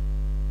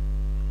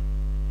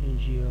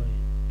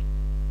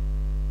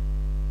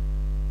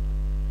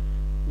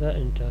دا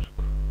انټر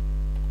کو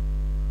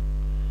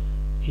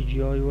ای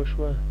جی آی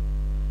وشوه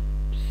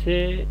پسې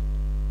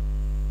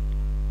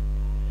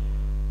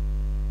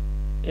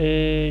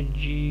ای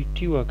جی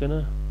ټي وه که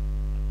نه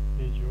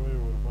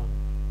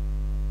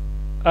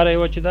هره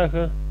یوه چې دا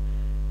ښه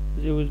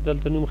زه اوس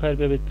دلته نوم خیر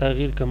بیا به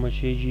تغییر کړم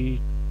چې ای جي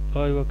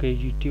آی وه که ای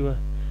جي ټي وه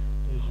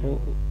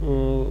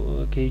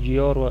که ای جي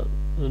آر وه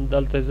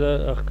دلته زه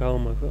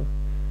ښکومه ښه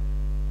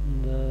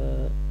دا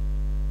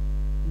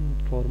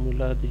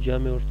فارموله د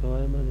جمع ورته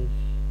وایم د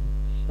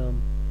سم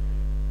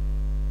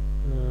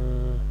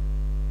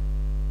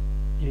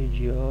ای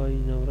جی آی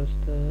نه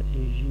وروسته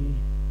ای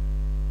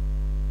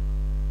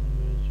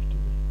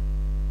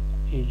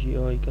جی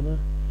آی که نه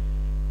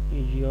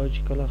ای جی آی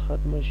چې کله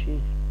ختمه شي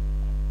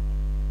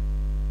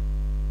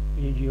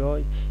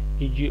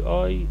ای جی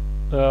آی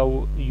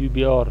او یو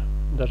بی آر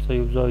در سره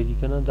یو ځای دي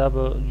که نه دا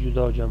به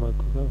جدا جمع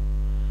کړو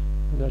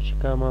اگر چې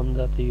کم هم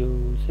دلته یو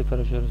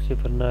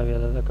 0.09 یا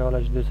دا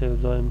کولی شي دې سره یو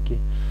ځای هم کې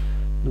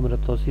دومره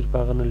تاثیر په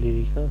هغه نه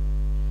لري ښه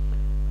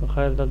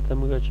خیر دلته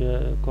موږ چې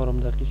کار هم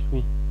دقیق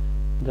وي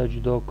دا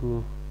جدا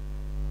کړو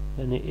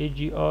یعنی ای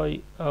جی آی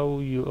او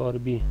یو آر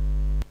بی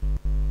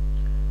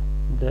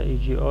دا ای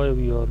جی آی او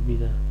یو آر بی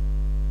ده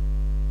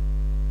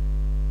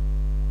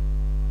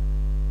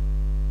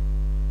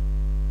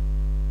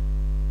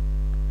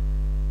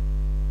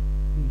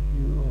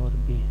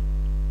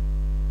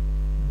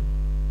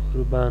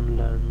urban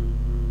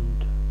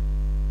land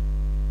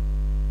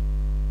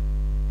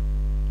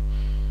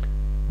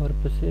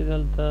ورپسې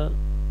دلته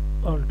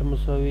الټ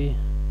مساوي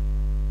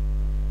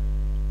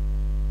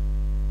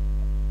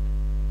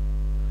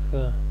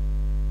ښه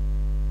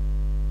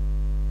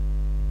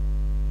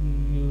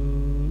یو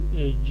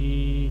ای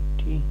جی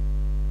ټي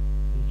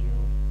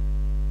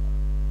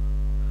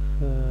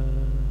ښه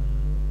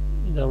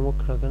دا مو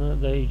وکړه که نه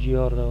دا ای جی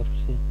آر ده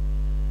ورپسې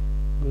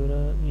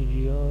ګوره ای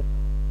جی آر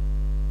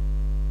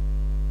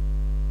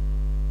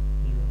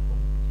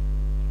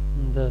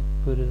دا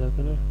پورې ده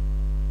که نه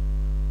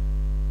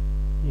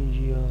ای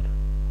جی آر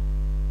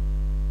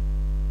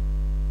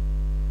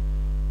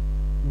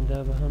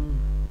دا به هم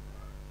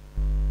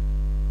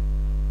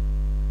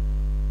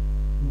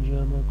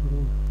جمع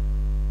کړو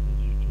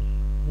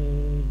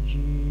ای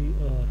جی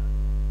آر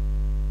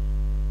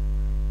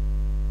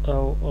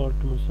او آلت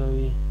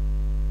مساوي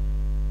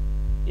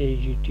ای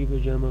جی ټي به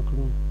جمع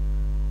کړو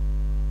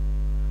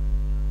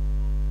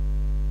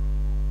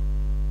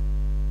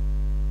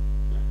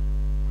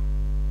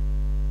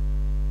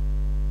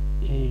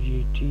ای جی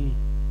ټي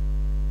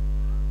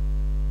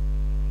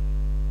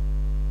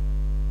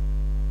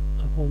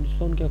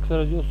افغانستان کې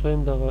اکثره زیات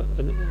سایم دغه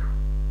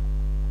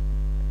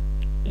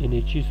ان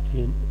ایچ ایس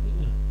دي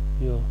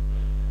یا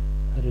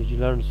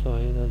ریجلند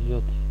ساحې ده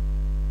زیات دي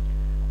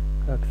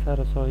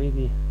اکثره ساحې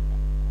دي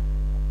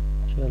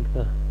چې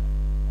هلته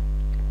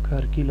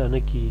کارکیله نه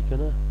کېږي که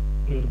نه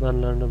اربن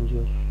لنډ هم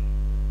زیات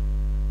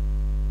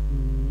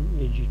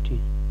ای جی ټي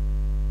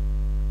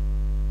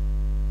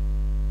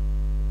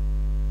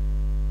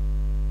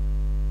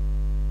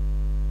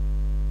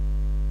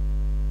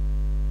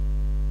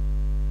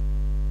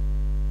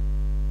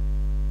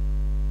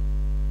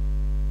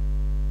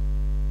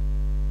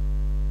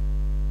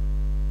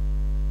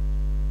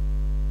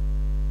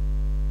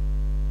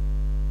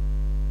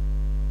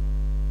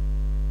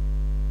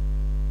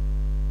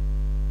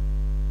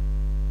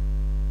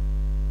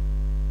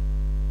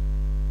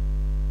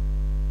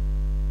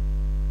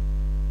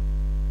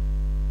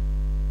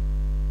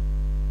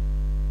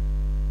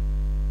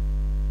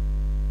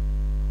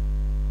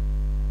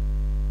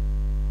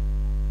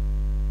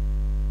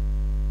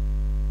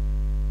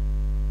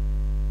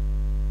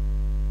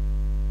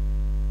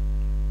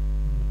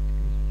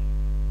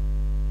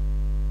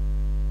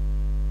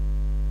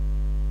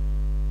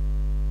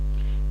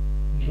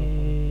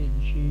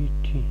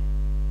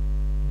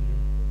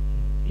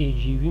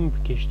جی وي م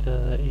پکې شته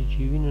ای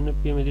جی وي نو نه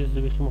پوهېږم دې زه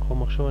بیخي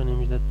مخامخ شوی نه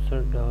یم چې دا څه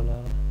ډول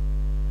هغه ده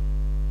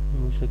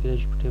موږ سره کېدای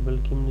شي په ټیبل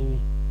کې هم نه وي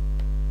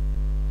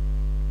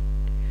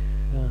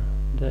ښه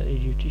دا ای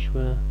جی ټي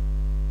شوه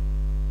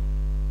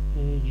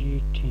ای جی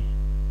ټي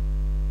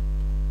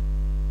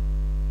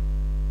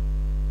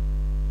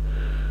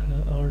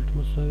الټ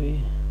مساوي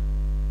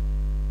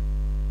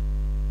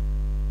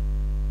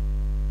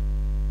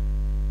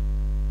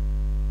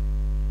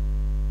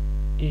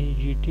ای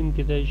جی ټي هم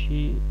کېدای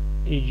شي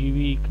ای جی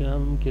وي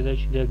هم کېدای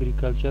شي د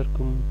اګریکلچر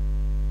کوم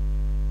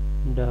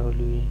ډول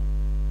وي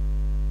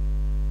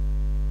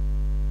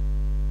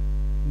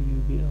یو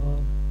بي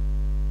آر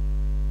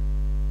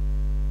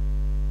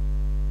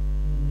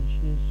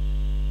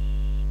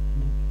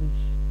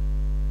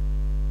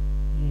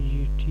ای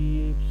جی ټي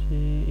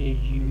ای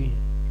جی وي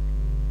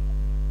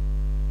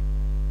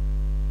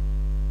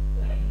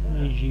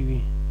ای جی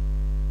وي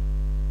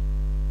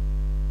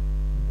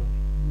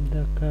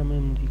دا کم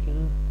هم دی که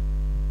نه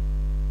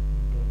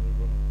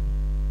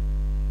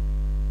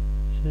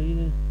صحیح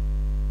ده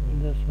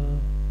دا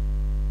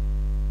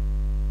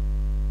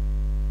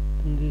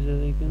تندې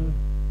زده که نه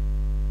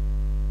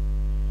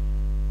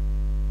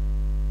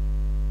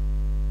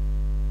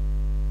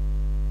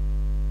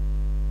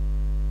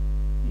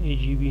ای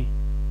جی بي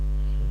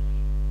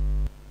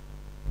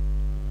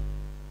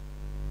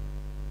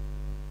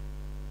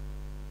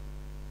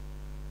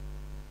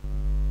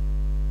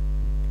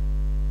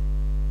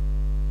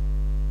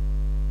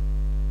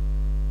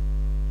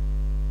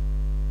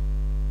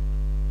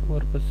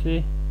ورپسې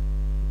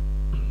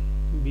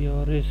بي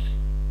آر ایس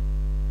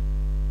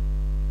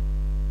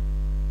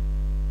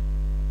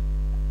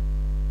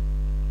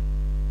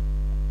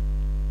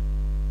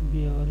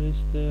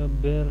دی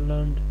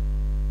بیرلند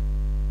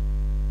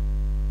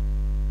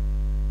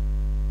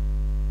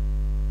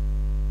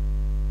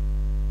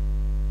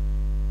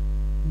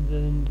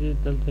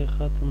دلته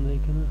ختم دی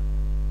که نه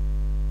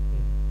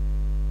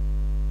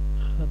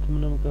ختم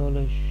نم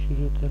کولی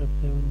شروع طرف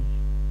ته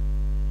ونیسي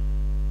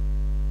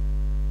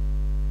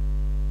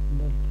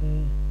دلته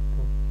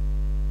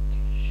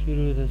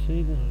شروع ده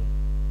صحیح ده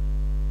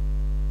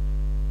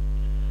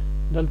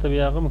دلته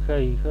بیا هغه هم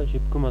ښایي چې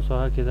په کومه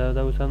ساحه کې ده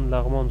دا اوس هم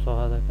لغمان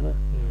ساحه ده که نه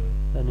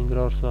د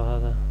ننګرهار ساحه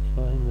ده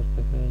ساحه هم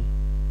درته ښایي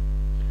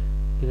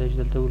کېدای شي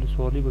دلته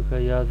ولسوالي به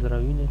ښایي یا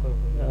زراوینه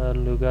یا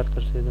لوګر ته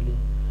رسېدلي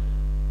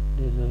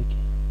دې ځای کې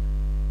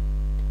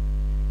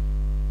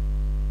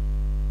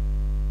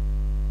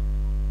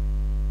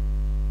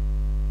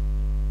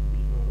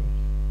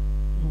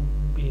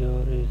بي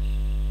آر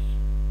ایس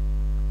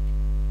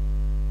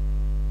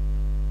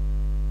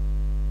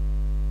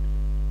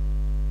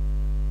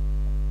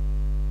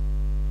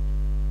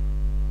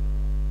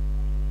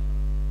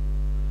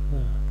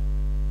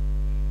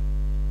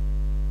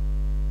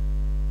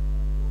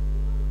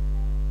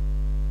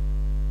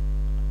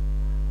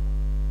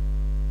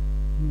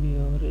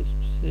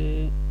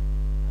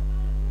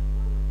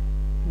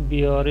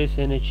بي آر ایس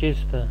ان اچ اس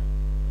ده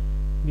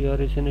بي آر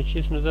ایس ان اچ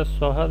اس نو دا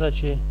ساحه ده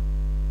چې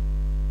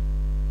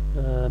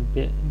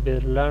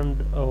بیرلند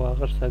او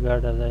هغه سره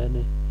ګډه ده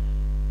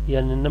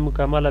یعنی نه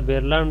مکمله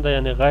بیرلند ده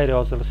یعنی غیر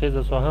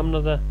حاصلخیزه ساحه هم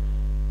نه ده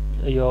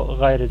یا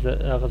غیر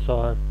هغه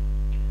ساحه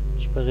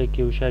چې په هغې کې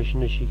یو شی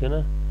شنه شي که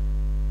نه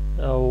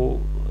او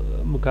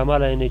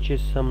مکمله ان اچ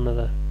اس هم نه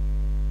ده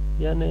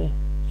یعنی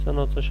څه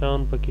ناڅه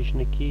شیان پکې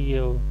شنه کېږي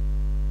او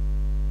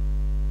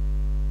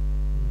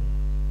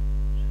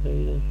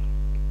صحیح ده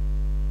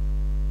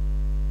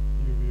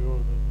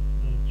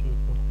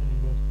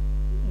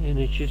ان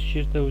اچ اس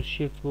چېرته اوس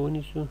شیفت به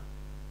ونیسو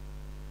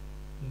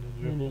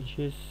ان اچ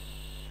اس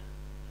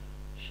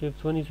شیفت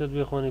ونیسه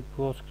دوی خانې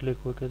پاس کلیک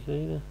وکړه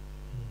صحیح ده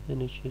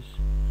ان اچ اس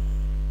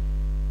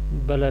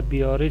بله بي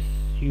آر ایس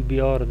یو بي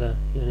آر ده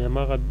یعنې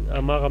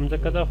هماغه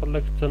مځکه ده خو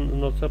لږ څه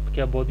ناڅه پکې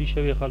ابادي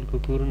شوې خلکو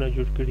کورونه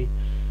جوړ کړي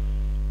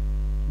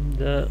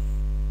د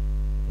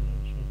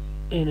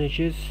ان اچ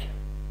اس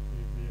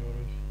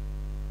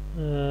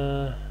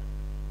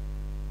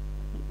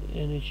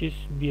ان اچ اس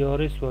بي آر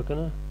ایس وه که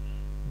نه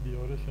بي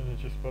آر ایس ان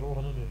اچ اس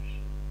پروا نه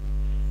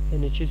نوشت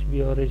ان اچ اس بي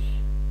آر ایس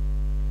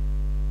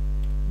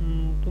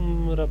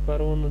دومره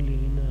پروا نه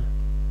لري نه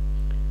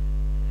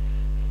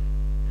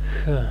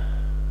ښه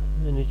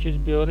ان اچ اس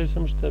بي آر ایس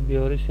هم شته بي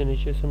آر ایس ان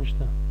اچ اس هم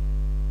شته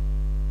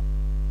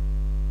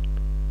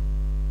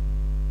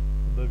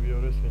دا بي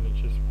آر ایس ان اچ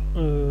اس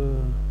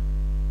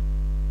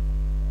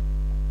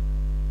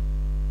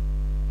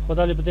خو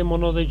دا په دې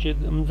معنا دی چې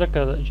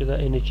مځکه چې د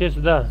ان اچ اس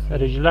ده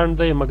ریجلند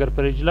دی مګر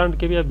په ریجلند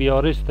کې بیا بي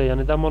آر ایس ده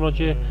یعنې دا معنا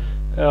چې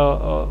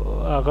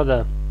هغه ده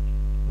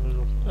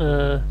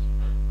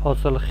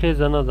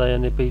حاصلخیزه نه ده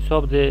یعنې په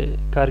حساب د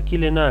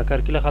کرکیلې نه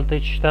کرکیله هلته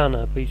هېڅ شته نه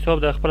په حساب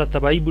د خپله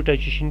طبعي بوټی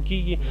چې شین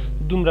کېږي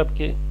دومره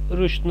پکې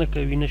رشد نه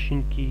کوي نه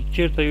شین کېږي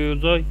چېرته یو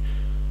ځای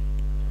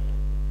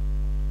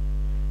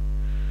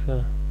ښه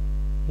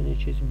ان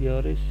اچ اس بي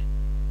آر ایس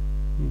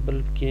بل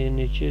پکې ان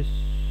اچ اس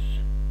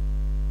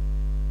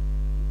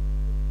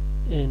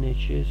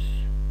NHS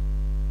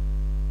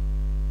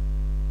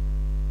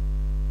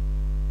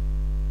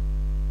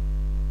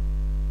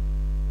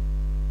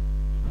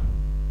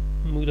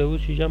موږ د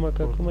اوس چې جمع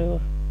که کومه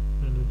وه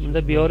NHS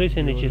دا BRS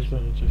NHS به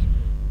NHS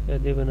یا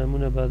دې به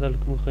نمونه بدل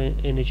کړو خو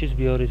NHS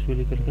BRS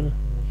ولیکل که نه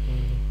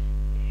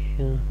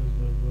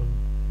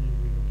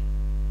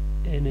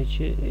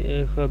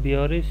خو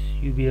BRS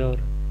UBR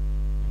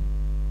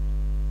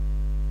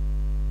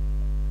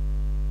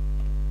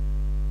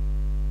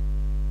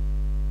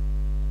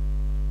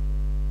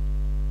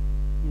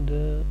د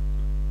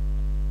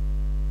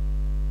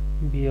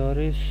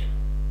BRS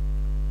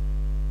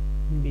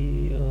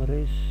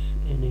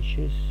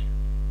NHS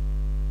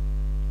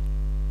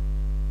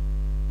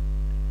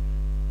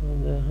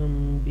دا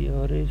هم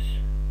BRS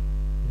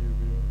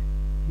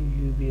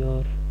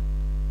UBR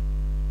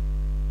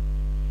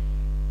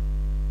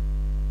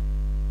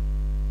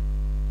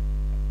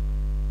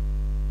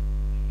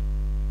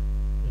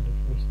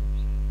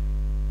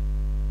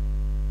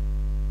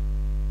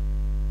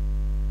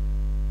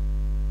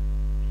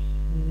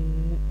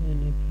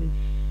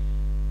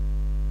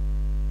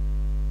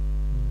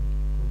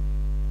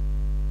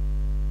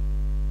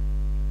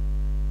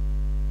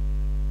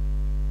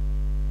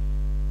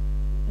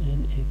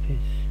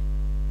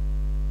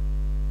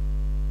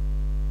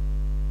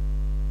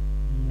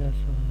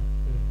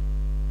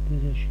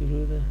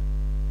شروع ده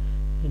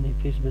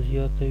NFS به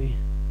زیاده وي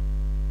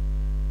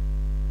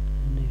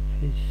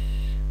NFS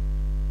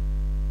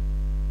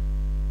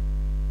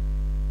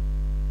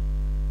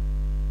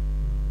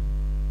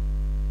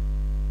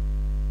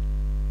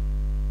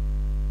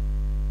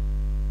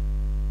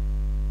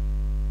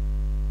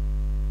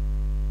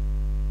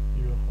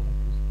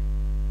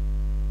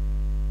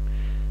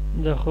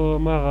ده خو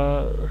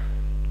مغه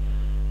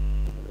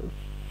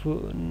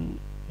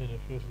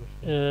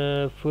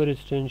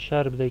فورستن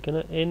شارب دی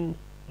کنه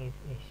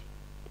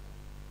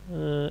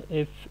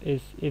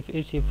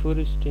FS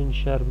فورستن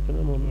شارب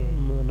کنه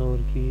معنا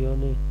ورکي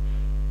یعنی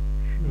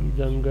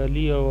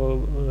ځنګلي او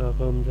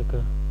هغه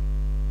مځکه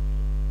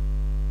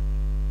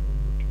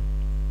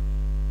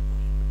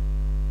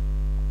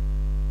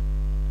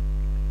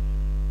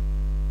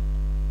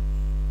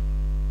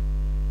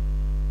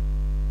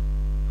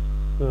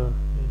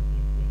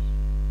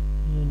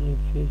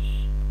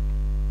NFS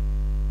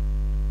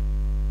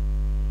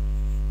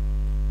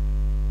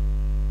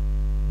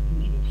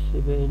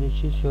به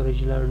NHS یا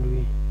رجلند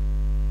وی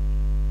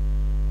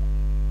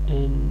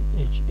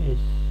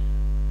NHS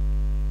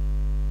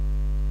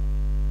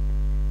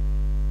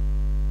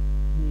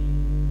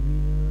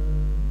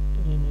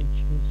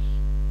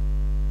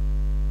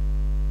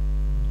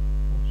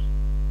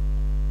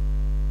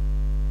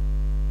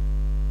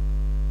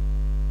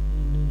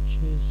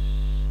NHS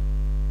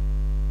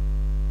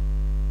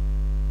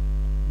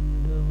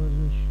دا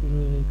غزه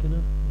شروع دی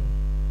کنه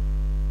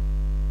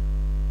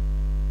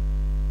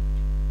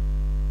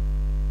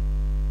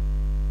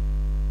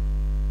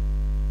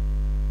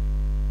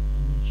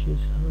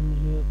NHS هم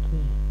زیاد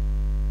دی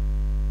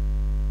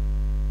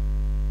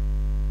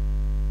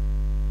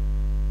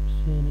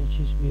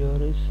NHS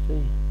BRS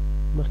دی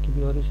مخکې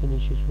BRS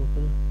NHS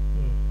وکنه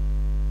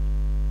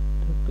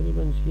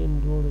تقریبا سین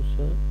دواړو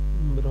سره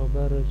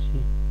برابر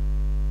رسي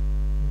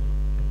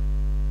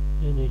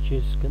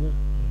NHS کنه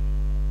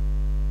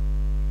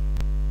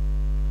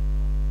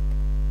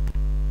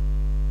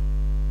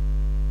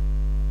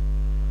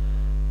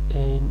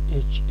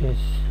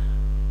NHS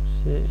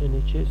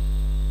NHS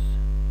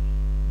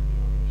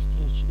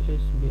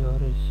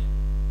BRS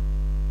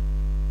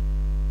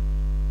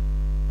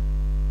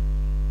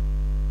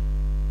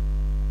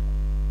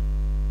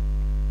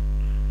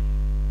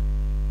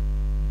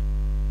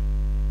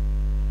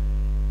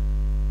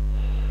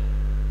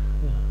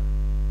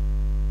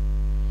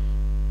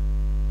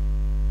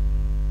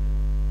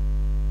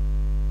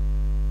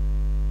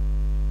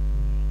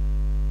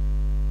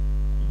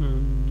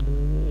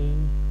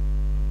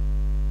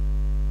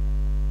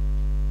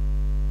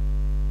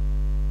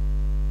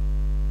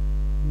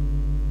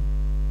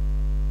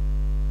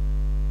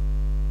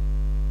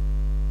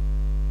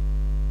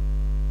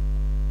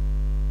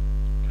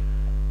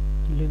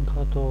لینک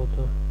خطا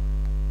ہوتا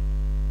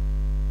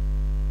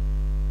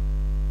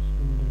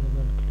سندل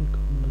اول کلیک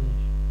هم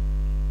نداشت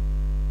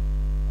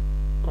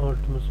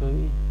آلت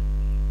مساوی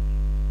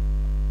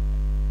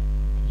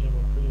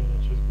جمع کلی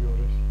NHS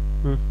BRS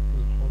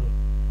زبخانه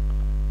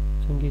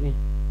سنگی دی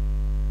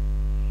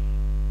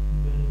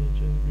به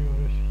NHS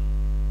BRS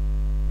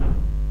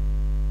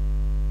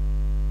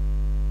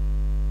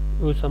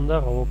اوس هم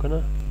دغه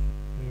وکنه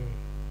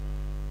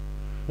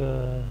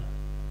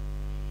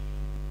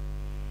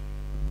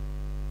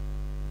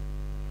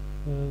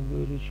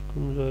ګوري چې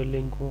کوم ځای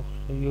لینک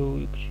واخیسته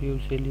یو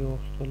سیل یې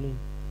واخیسته لینک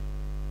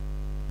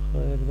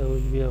خیر دا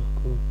اوس بیا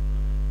کوو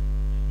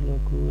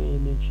لکو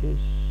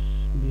NHS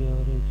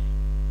BRS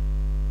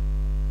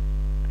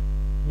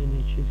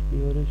NHS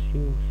BRS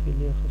یو سیل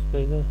یې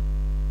اخیستی ده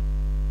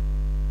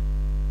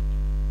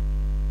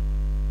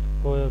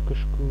پایه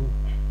کش کوو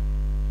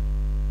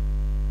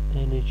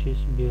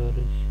NHS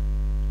BRS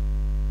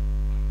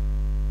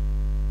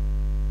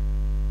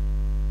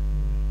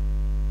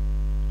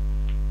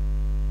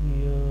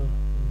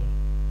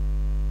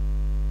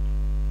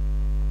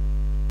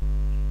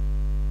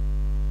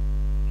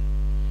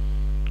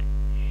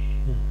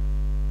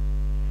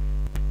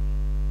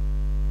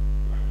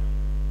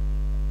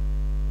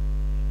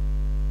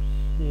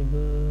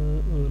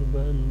به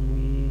اوربان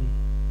وي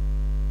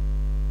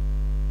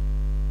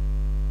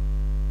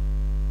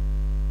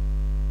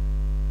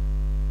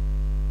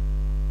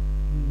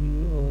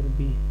URB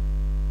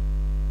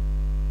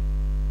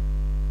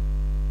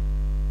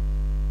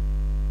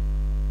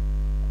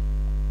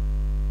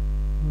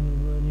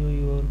اوربان یا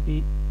URB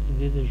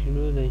دې ته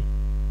شروع دی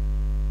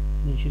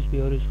یعنی چیز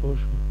بیاریز خوش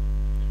شو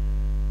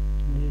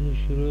دې ته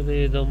شروع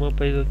دی ادامه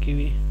پیدا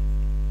کوي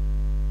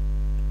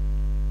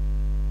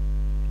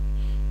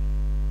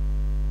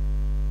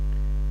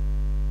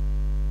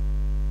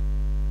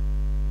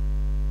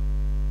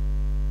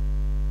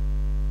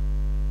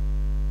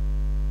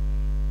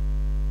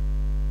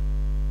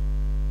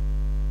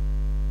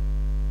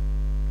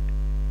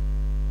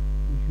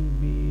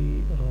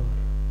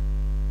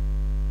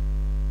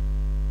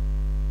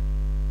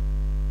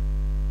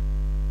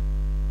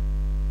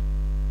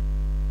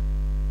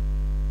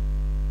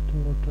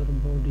water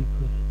body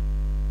पर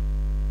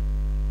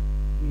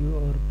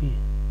URB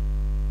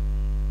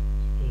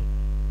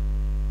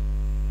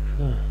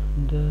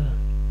the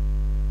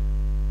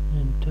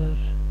enter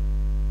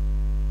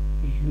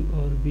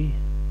URB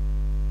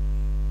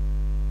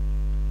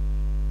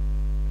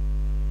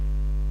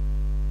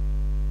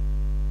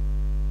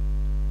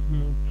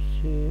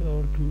से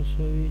alt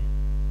مساوي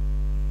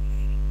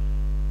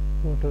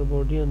water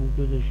body and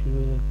the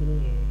شروع ده کنه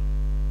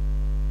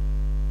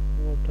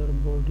water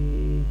body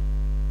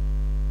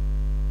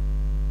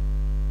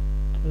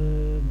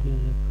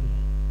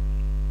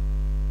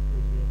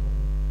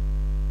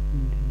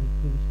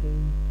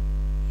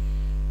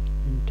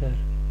enter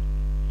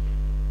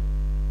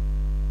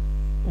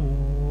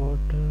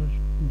water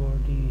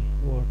body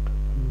water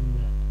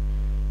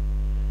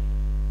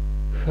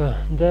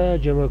دا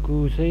جمع کو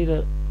صحیح ده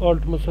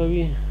alt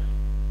مساوي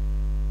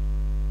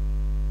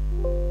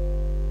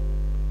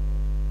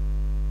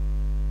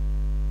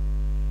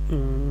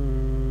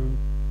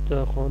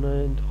دا خانه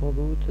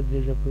انتخابات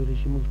دیجا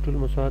پوریشی موږ ټول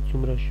مساحت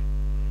څومره شو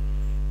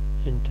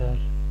انټر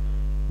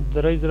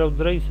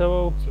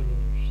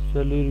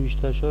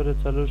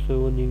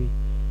 3,340.409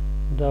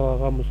 دا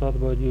هغه مساحت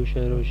باید یو شی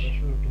راشي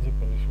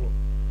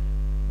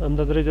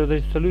همدا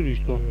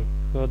 3,340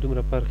 ښه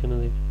دومره فرق نه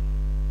دی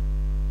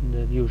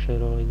دا یو شی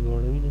راغی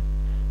دواړه وینه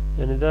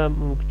یعنی دا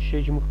شی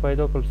چې موږ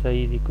پیدا کړل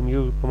صحیح دی کوم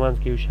یو په منځ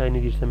کې یو شی نه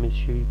دی سمیت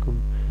شوي کوم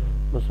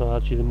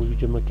مساحت چې موږ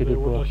جمع کړی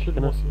په وخت کې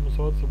کنه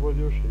مساحت څه باید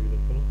یو شی وي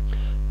کنه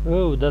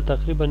او دا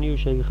تقریبا یو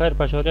شی خیر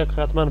په اشاریه کې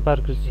حتما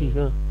فرق رسي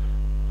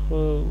خو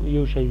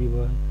یو شی وي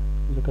باید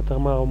ځکه ته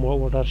ما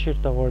وټر شیټ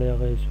ته غواړې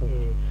هغه یې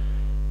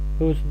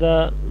اوس دا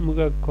موږ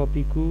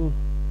کاپي کو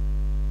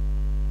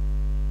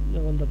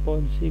اول دا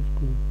فایل سیو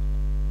کو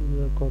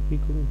دا کاپي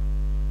کو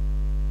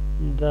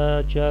دا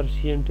 4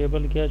 CN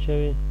ټیبل کې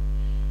اچوي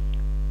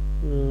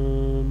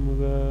موږ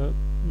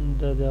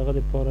دا د هغه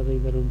لپاره د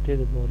درونټې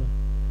لپاره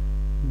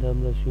دا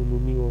همداسې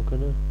عمومي و که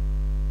نه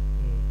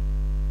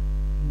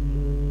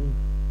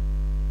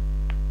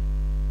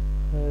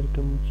خیر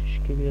کوم چیز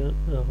کې بیا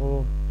هغه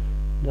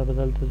دا به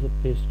دلته زه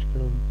پیسټ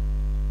کړم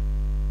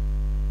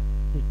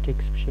د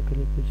ټکس په شکل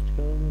یې پیسټ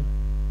کوم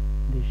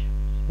دې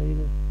صحیح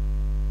ده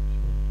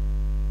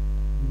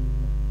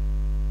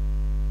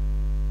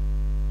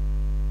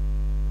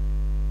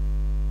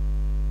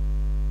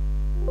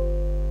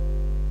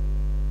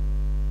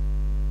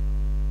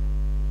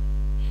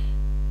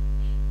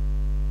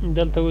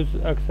دلته اوس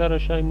اکثره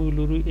شی موږ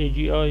لرو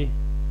AGI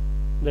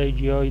دا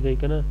AGI دی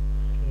که نه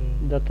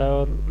دا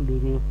تیار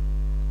لرو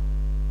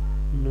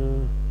نو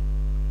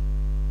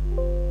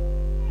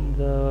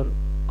دا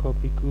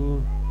کاپی کو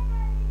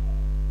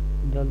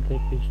دلته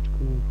پیسټ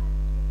کو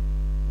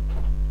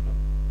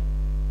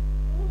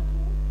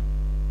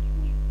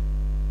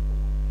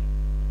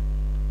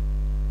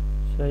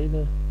صحیح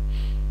ده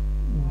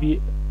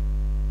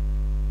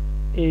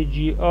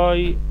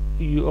AGI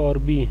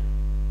URB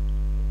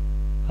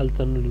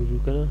هلته نه لرو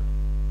که نه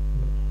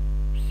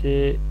پسې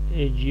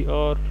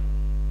AGR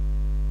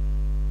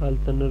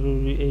هلته نه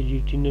لرو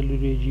AGT نه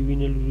لرو AGV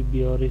نه لرو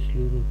BRS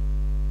لرو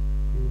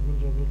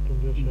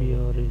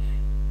BRS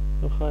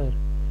نو خیر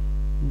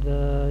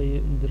دا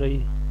درې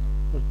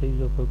ورته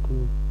اضافه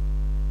کوو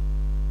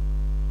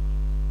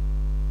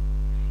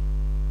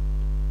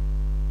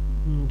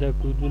دا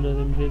کودونه د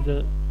همدې ده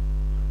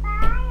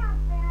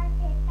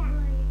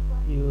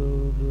یو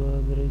دوه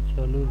درې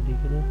څلور دي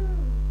که نه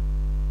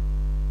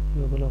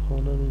یو بله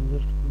خانه مې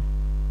انځر کړو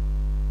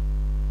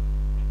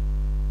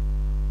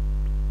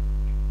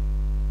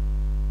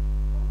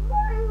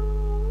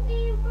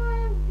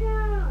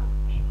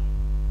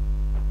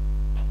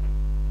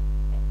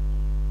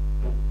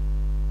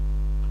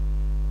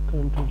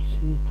کنټرول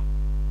سی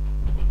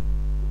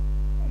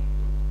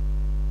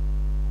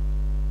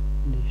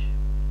دیش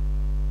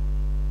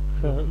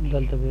ښه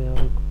دلته به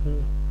هغه کړو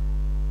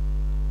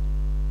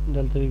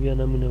دلته به بیا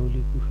نمونه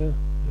ولیکو ښه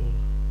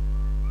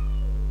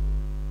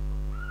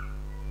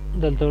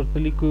دلته ورته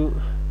لیکو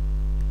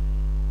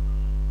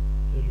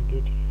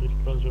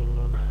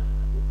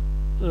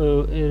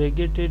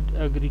irrigated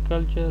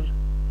agriculture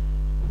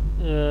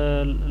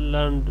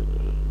land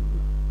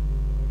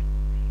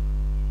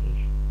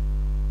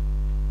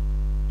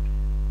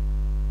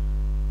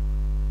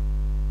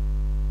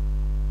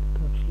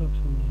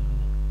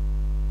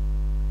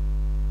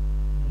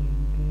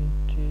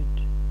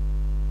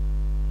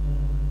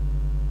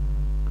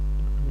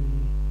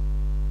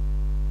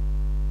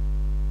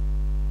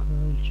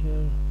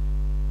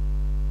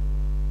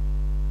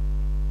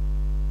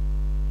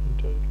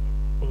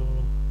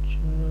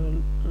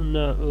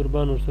نه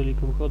اوربان ورسره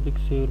لیکم خو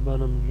دکسې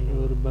اوربان هم دی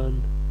اوربان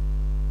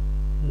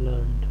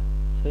لانډ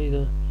صحیح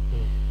ده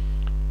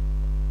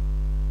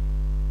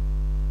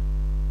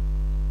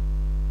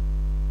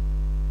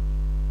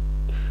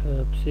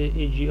پسې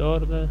ای جی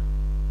آر ده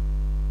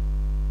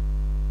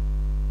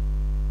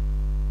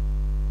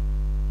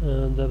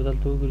دا به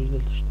دلته وګورئ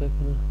دلته شته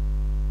که نه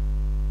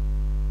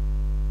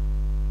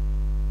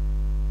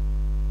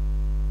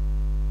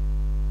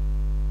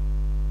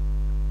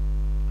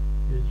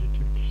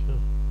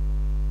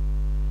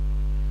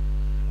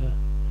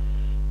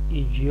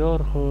ای جی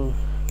آر خو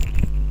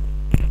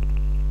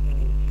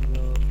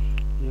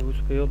یو اوس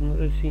په یاد نه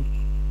رسي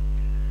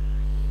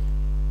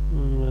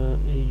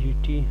ای جی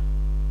ټي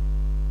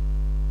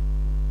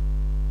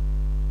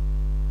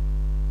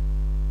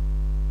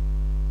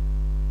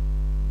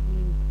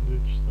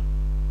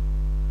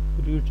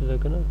فروټ ده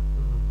که نه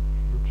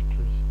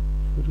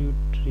فروټ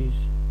ټریز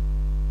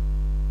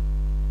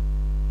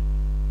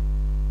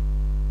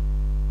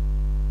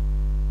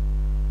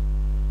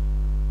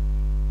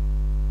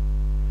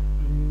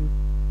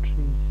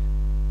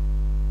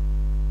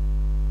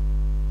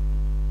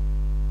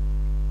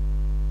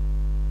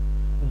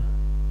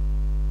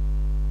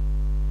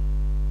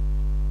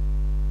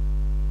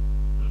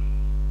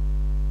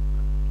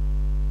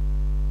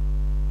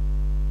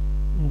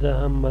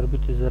دا هم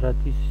مربوط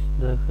زراعتی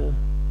ده ښه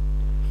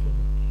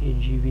ای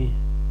جی وی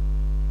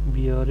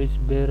بیارس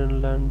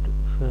بیرنلند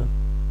ښه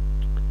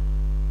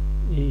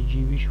ای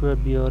جی وی شوه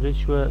بیارس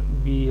شوه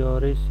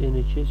بیارس ان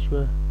اچ اس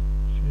شوه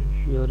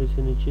بیارس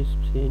ان اچ اس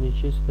پسې ان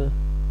اچ اس ده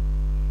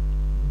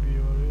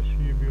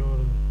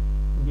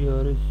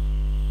بیارس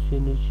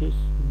ان اچ اس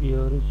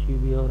بیارس یو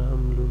بی آر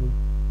هم لرو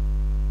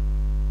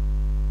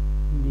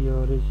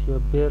بیارس یا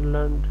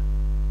بیرلند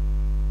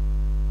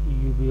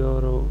یو بی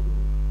آر او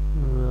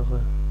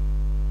هغه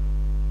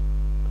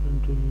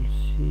کنټرول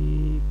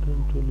سی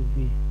کنټرول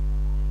وی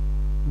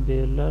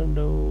بیرلند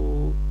او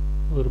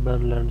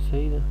اوربان لند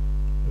صحیح ده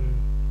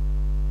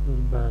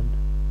اوربان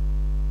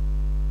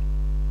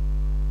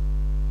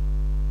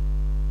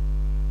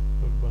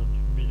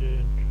بی ای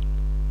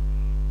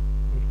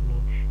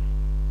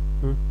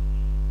ان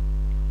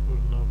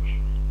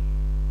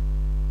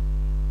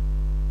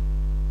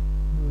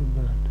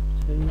اوربان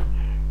صحیح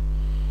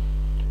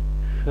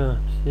ښه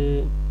پسې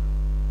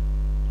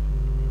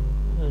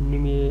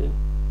نوم یې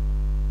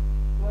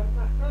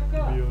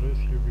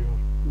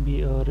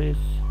بی آر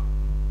اس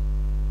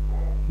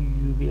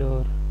یو بی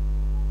آر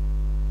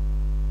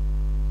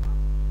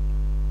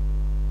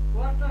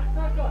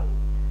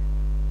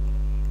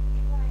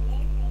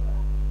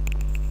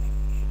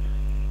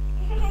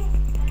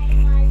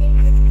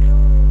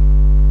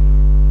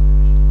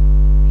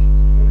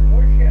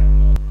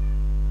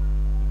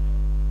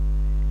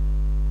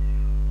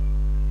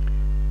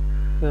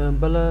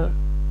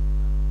بله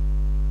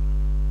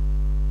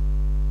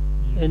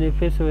ان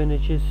اف اس او ان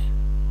اچ اس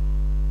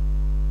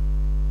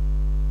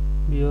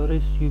بی آر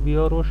اس یو بی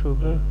آر وشو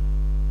ښه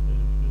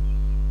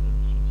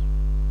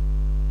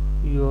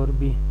یو آر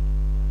بی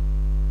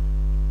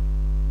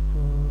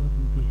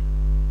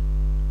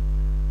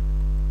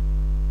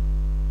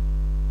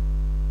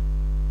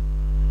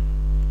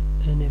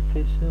ان اف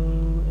اس او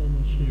ان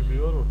اچ اس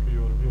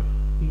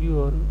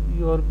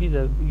یو آر بی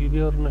ده یو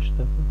بی آر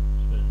نشته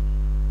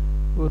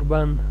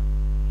اوربان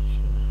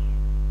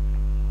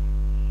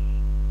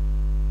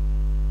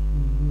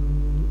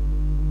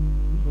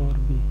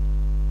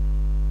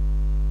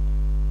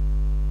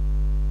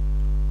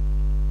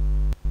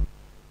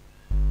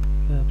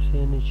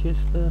NHS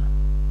ده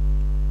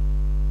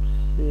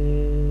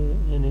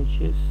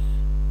NHS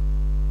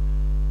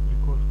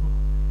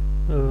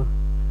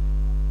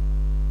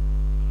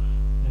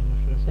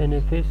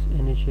NFS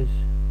NHS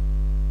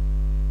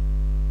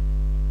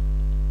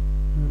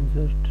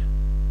insert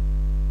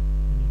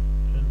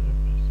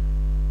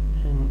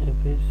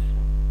NFS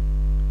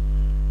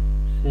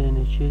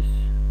NHS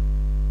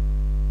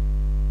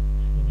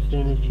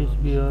NHS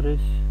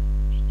BRS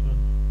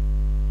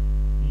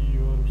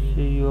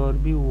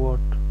CURB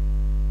what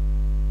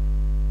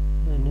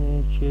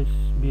NHS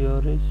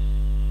BRS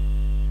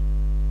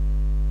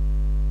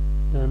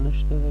دا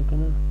نشته ده که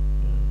نه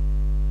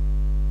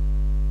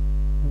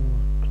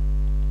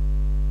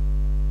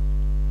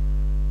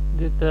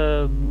دې ته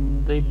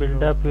دی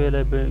بلډ اپ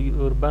ویلی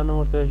اوربان هم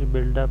ورته شي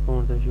بلډ اپ هم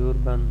ورته شي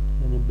اوربان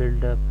یعنې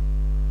بلډ اپ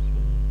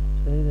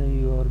صحیح ده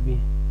یو آر بي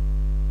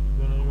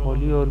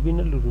خالي یو آر بي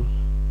نه لرو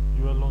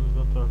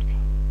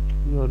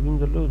یو آر بي هم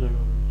درلوده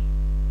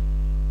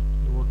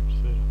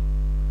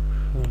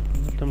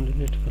دلته هم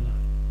ډیلیټ کړله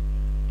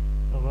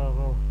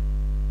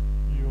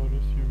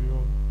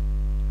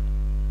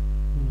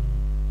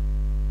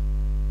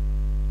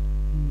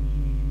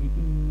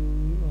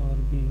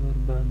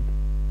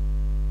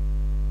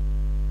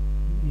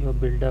یا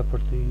بلډ اپ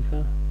ورته وایي ښه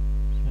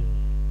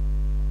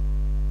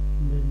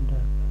بلډ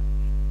اپ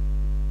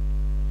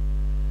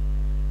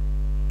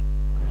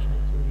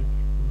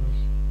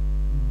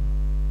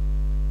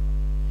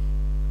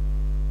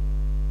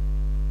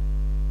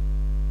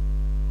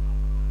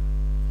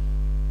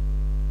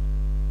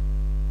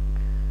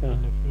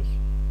NFS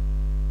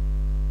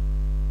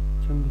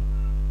څنګه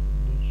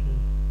دا چې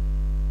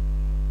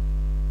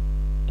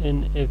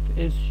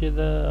NFS چې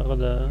ده هغه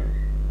ده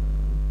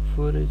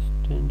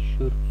Forest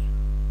Insurance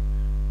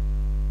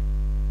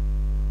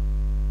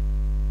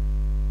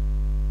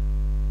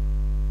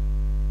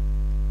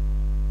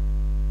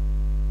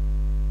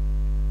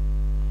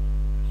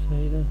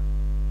صحیح ده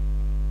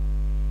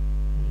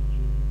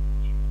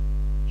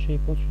شی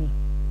پات شو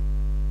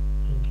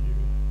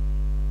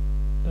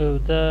او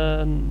دا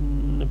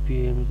نه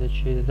پوهېږم زه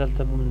چې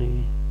دلته به هم نه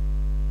وي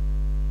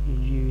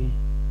EGV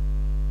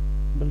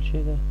بل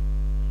شی ده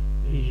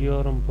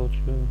EGR هم پات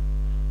شو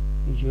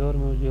EGR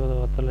مې اوس یاد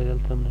وتلی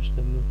دلته هم نشته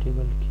په یو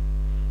ټیبل کې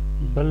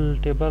بل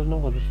ټیبل نه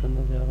و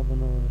درسنه دی هغه به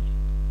نه و درسه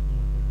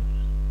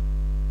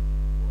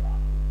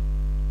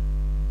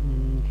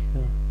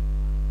ښه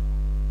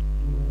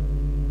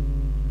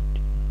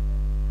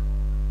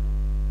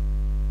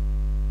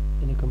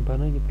یعنې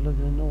کمپنۍ کې پلس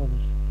ځای نه و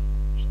درسه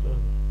شته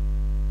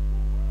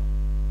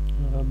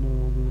هغه به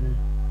وګورو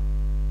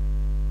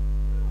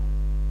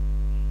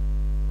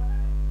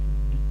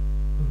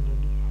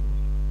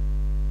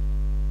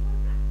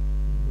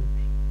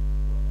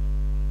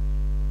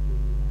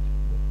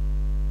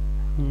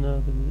نه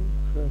د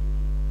ښه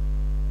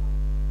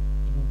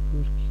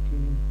راپور کې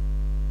کوي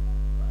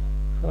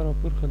ښه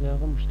راپور ښه دی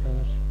هغه هم شته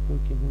درس په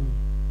کې به وي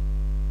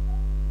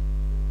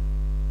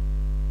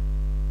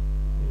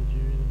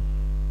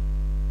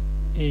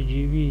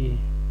AGV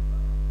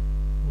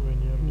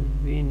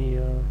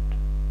Vineyard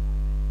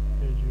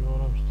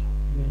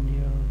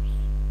Vineyards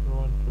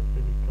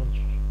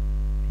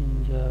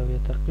پنځه اویا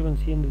تقریبا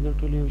سیم د دې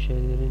ټول یو شی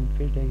دی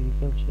رینفیلډ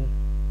اګریکلچر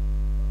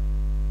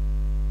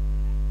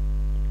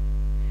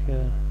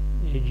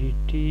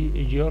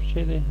AGR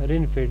چې دی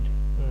رینفیلډ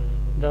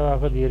دا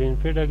هغه دی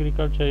رینفیلډ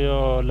اګریکلچر یا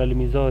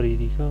للمیزاري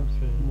دي ښه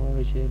ما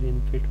وایي چې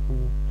رینفیلډ خو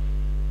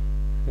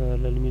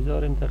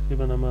للمیزاري هم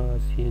تقریبا هماغه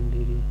سین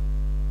دی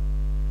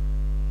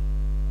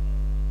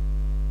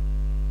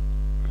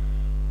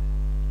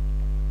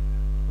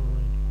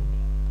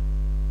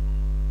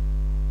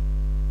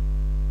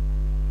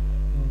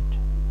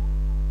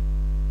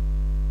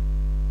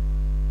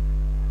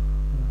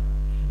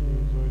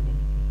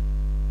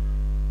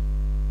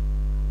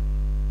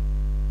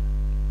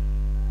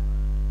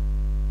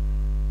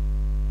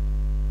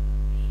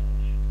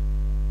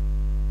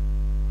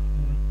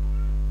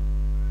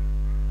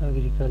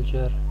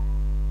agriculture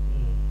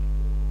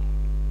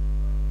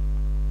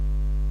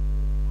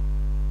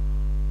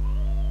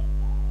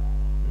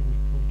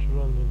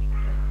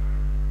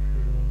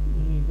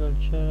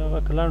هغه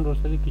کلاند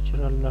ورسره دی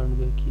کچرال لاند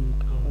به کی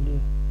خالی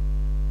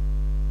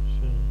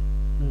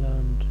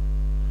لاند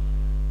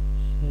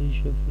صحیح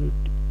شو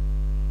فروت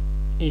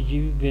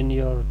AGV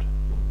vineyard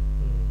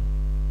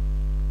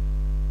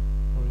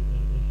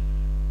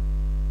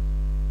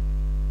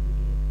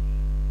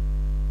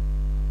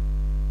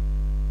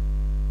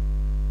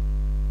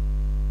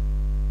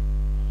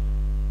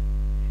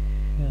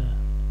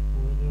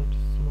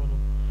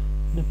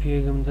نه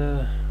پوهېږم دا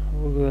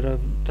وګوره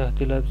تحت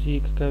لفظي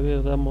که کوې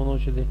دا معنا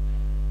څه دی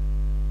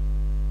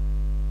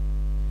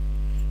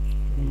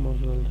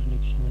موضوع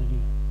ډکشنري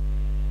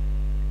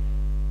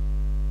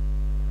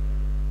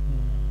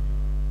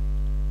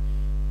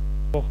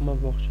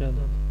باغچه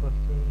ده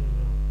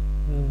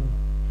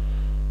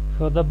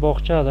ښه دا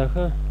باغچه ده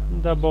ښه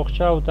دا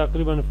باغچه او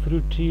تقریبا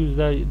فروټ ټریز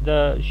دا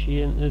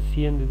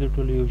سین د دې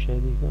ټولو یو شی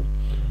دی ښه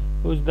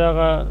اوس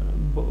دغه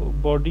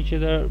باډي چې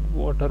ده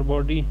واټر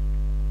باډي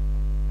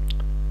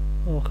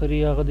آخري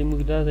هغه د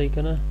موږ دا دی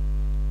که نه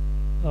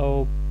او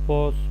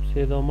پاس پس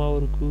ادامه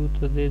ورکړو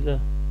تر دې ځه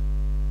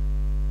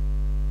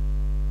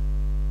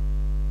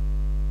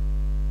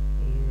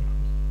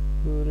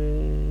پورې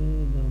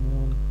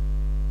ادامه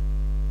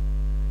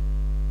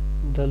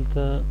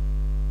دلته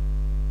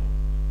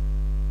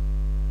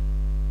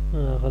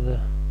هغه ده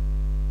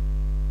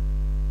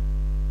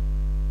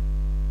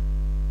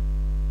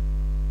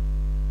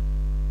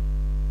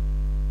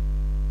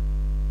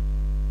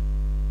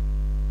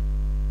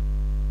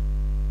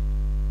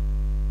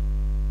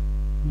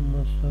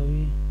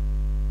مساوي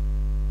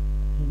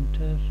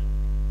انټر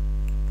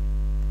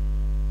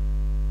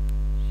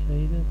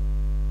صحیح ده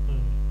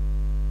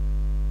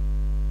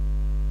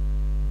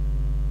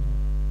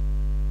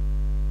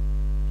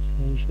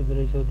صحیح شو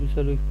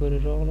 342 پورې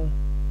راغله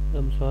د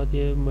مساحت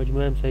یې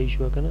مجموعه هم صحیح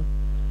شوه که نه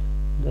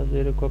دا زه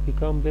یې کاپي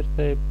کوم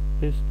بېرته یې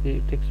پیسټ د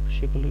ټکس په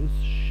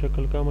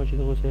شکل کوم چې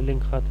دغه اوس یې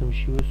لینک ختم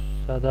شي اوس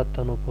ساده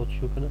تنو پاتې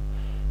شو که نه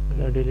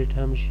کله ډیلیټ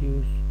هم شي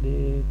اوس د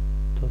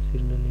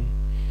تاثیر نه لري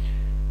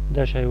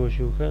دا شی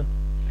وشو ښه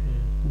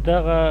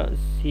دغه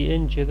سی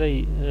ان چې دی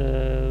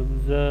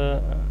زه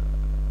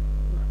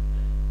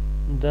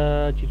دا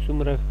چې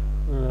څومره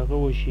هغه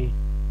وشي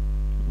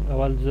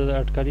اول زه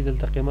اټکلي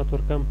دلته قیمت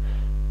ورکړم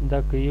دا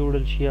که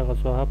یوړل شي هغه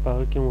ساحه په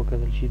هغه کې هم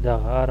وکتل شي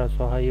دغه هره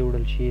ساحه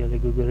یوړل شي لکه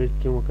ګوګل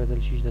کې هم وکتل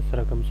شي چې د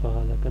سره کوم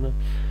ساحه ده که نه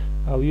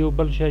او یو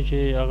بل شی چې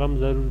هغه هم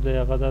ضرور دی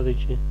هغه دا دی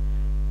چې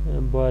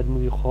باید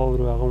موږ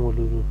خاورو هغه هم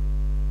ولرو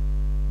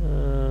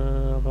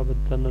هغه به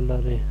ته نه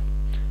لرې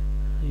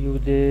یو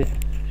د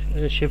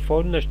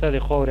شفافیت شته د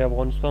خاورې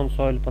افغانستان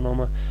سایل په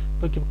نامه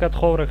پکې فقط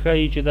خاوره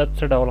ښایي چې دا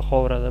څه ډول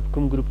خاوره ده په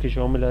کوم ګروپ کې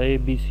شامله A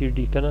B C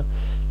D که نه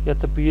یا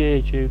ته پوهېږې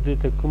چې دې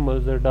ته کوم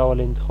زه ډول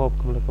انتخاب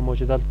کړم لکه ما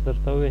چې دلته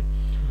درته وویې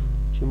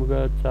چې موږ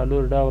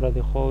 4 ډوله د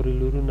خاورې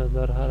لرو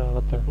نظر هر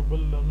هغه ته په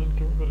بل لامل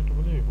کې وګوره چې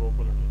به نه وي په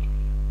بله ډول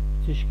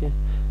څه شي کې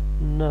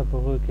نه په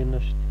هغو کې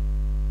نشته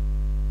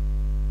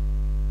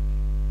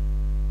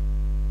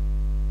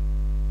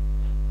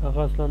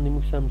هغه اصلا د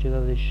موږ سم چې دا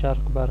د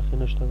شرق برخې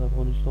نشته د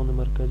افغانستان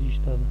مرکزي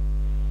شته ده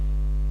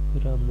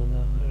پوره هم نه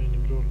ده هغه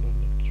نیمروز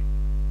لرننګ کې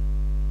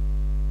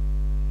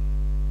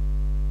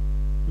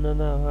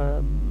نه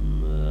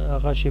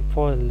هغه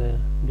شفایل دی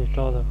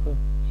ډیټا ده ښه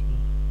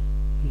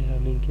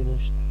لرننګ کې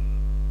نشته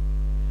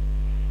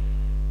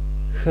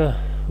ښه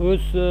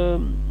اوس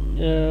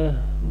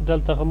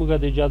دلته موږ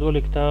د جدول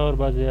اکتار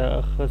بعضې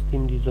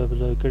اخیستیم دي ځای په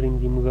ځای کړي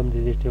دي موږ هم د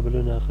دې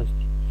ټیبلونه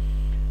اخیستي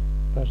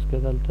فرض که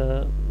دلته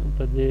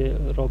په دې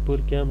راپور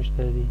کې هم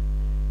شته دي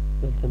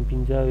دلته هم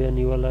 15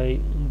 نیولی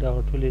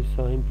دغه ټولې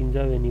ساحې هم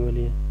 15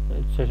 نیولې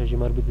څه شی چې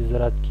مربوط د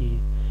زراعت کېږي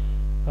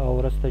او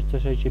وروسته څه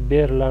شی چې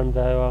بیرلنډ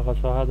ده یو هغه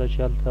ساحه ده چې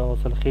هلته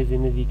حاصلخیزې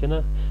نه دي که نه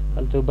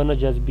هلته اوبه نه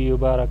جذبي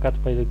اوبه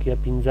حرکت پیدا کوي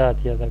 15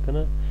 اتیا ده که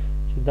نه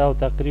چې دا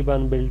تقریبا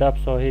بلډ اپ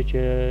ساحې چې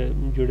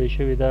جوړې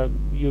شوې ده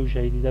یو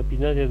شی دي دا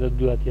 15 اتیا ده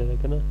 2 اتیا ده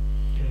که نه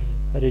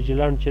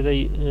ریجلنډ چې دی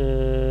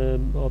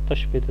 8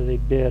 شپېته دی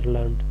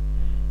بیرلنډ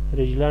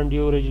ریجلنډ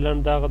یو ریجلنډ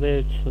دغه دی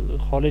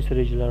خالص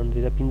ریجلنډ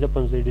دی دا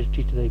 55 دی ډېر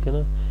ټیټ دی که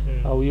نه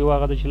او یو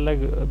هغه دی چې لږ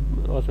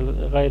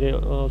غیر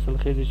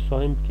حاصلخیزې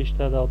ساحې هم پکې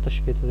شته دا 8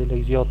 شپېته دی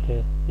لږ زیات دی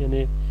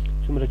یعنې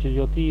څومره چې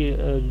زیاتي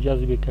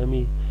جذبې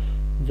کمي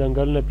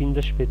ځنګلونه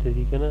 15 شپېته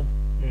دي که نه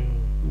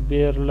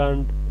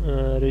بیرلنډ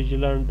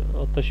ریجلنډ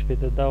 8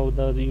 شپېته دا او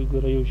دا یو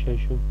ګوره یو شی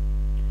شو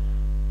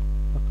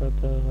فقط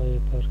هغه یې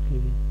فرق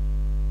دی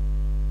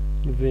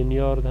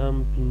وینیارد هم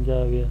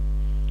 15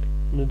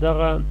 نو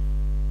دغه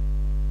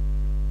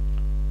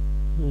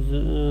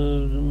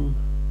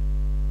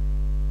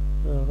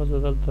هغه زه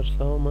دلته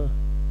رسومه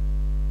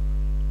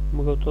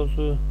موږ او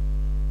تاسو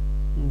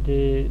د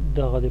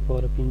دغه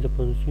دپاره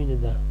 55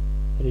 ده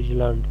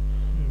ریجلنډ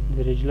د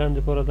ریجلنډ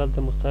دپاره دلته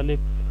مختلف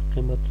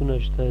قیمتونه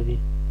شته دي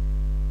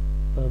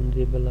په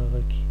همدې بل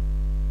هغه کې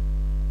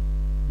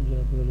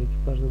جدولو کې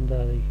فرضاً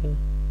دا دی که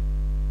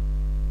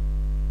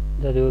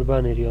دا د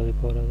اوربن ایریا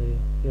دپاره دی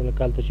یا لکه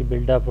هلته چې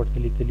بلډ اپ ورته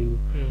لیکلي وو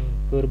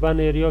په اوربن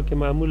ایریا کې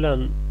معمولاً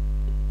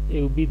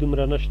ای بي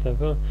دومره نشته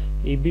ښه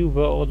ای بي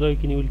په هغه ځای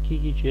کې نیول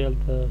کېږي چې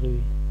هلته هغه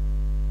وي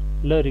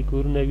لرې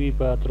کورونه وي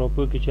په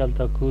اطرافو کې چې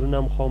هلته کورونه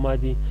هم خامه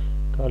دي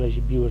کولی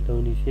شي بي ورته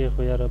ونیسي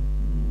خو یاره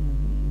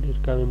ډېر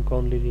کم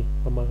امکان لري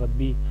هماغه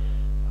بي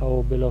او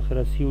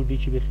بالاخره سی او ډي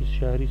چې بیخي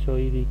شهري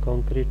ساحې دي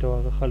کانکریټ او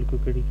هغه خلکو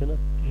کړي که نه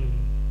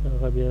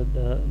هغه بیا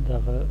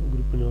دغه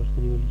ګروپونه ورته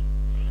نیولي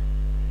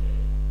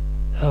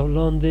او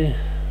لاندې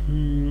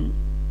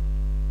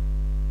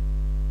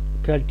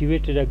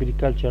کلټیویټډ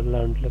اګریکلچر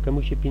لانډ لکه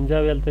موږ چې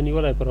 15 هلته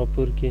نیولی په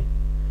راپور کې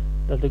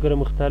دلته ګوره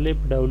مختلف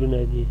ډولونه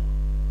دي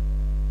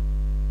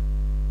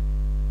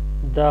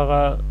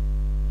دغه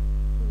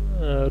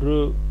رو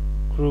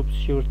کروپس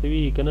چې ورته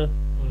وي که نه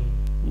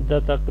دا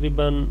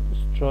تقریبا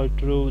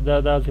سټرایټرو دا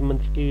داسې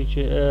منطقي دي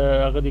چې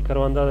هغه د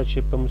کرونده ده چې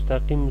په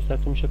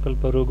مستقیم شکل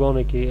په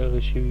روګانو کې هغه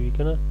شوي وي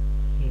که نه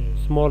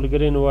سمال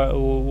ګرین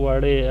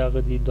وړې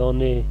هغه دي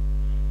دانې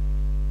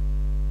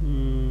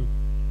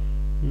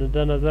نو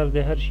دا نظر د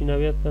هر شي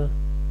نوعیت ته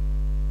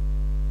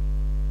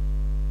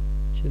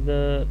چې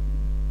دا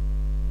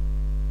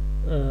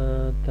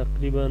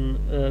تقریبا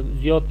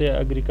زیات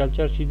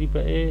اګریکلچر چې دي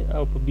په A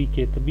او په B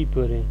کې طبي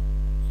پورې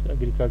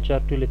اګریکلچر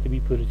ټولې طبي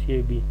پورې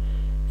سی بي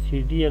سی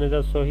ډي یعنې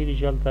دا ساحې دي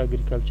چې هلته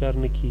اګریکلچر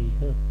نه کېږي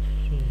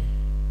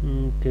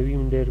کوي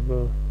هم ډېر به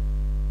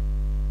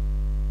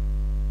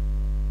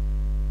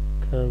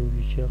کم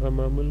وي چې هغه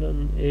معمولا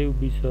A او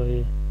B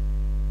ساحې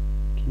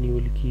کې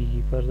نیول کېږي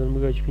فرضاً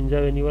موږ چې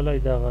 15 نیولی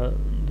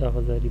دغه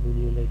ضریب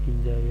نیولی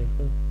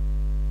 15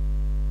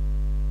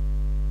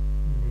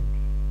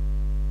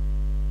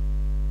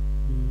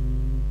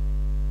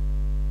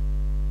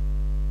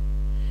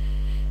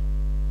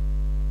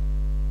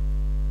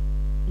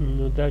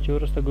 نو دا چې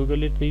وروسته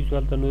ګوګل ته ایسو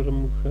هلته نور هم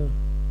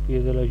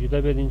پوهېدلی شو دا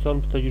بیا د انسان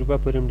په تجربه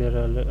پورې هم ډېر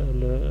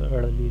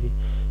اړه لري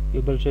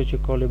یو بل شی چې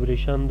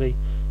کالیبریشن دی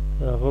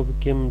هغه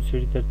کې هم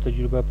سړي ته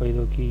تجربه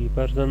پیدا کېږي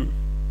فرضاً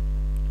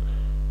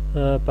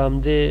په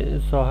همدې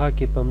ساحه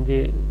کې په همدې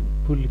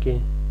پول کې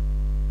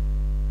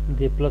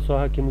د پله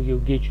ساحه کې موږ یو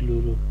ګیچ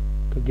لرو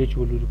که ګیچ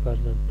ولرو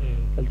فرضاً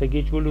هلته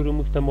ګیچ ولرو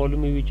موږ ته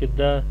معلومه وي چې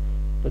دا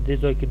په دې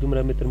ځای کې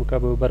دومره متر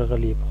مکعب اوبه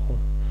راغلي پخوا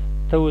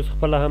ته اوس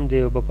خپله هم دې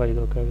اوبه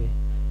پیدا کوې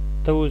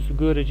ته اوس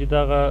ګورې چې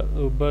دغه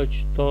اوبه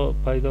چې تا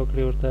پیدا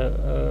کړې ورته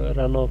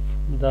رناف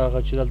دغه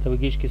چې دلته په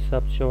ګیچ کې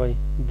ثبت شوی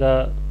دا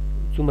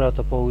څومره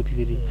تفاوت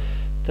لري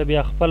ته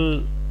بیا خپل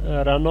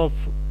رناف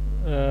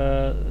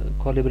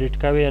کالیبریټ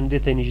کوې یعنې دې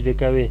ته نږدې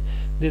کوې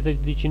دې ته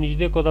چې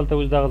نږدې کړو دلته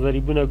اوس دغه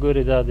ضریبونه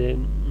ګورې دا د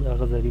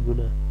هغه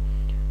ضریبونه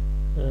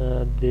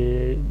د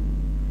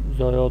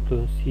ضایعاتو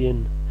سی ان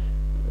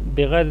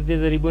بغیر دې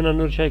ضریبونه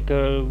نور شی که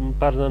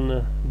فرضاً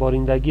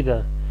بارندگی ده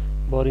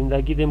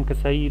بارندگی دیم که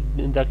صحیح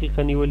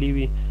دقیقه نیولی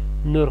وي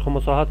نور خو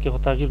مساحت کې خو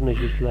تغییر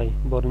نشي تللی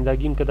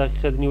بارندگی هم که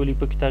دقیقه نیولی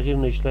پکې تغییر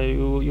نشي تللی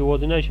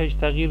یوازینی شی چې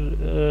تغییر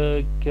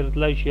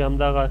کړتلی شي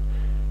همدغه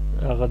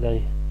هغه دی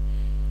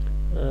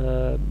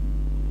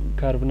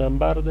کرو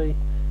نمبر دی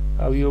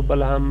او یو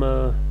بل هم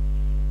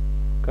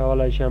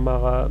کولی شي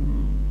همهغه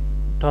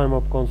ټایم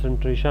اف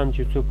کانسنټریشن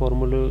چې څو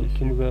فارمولو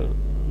کې موږ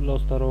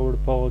لاسته راوړو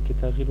په هغه کې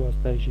تغییر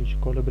واسطه شي چې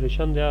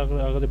کالیبریشن دی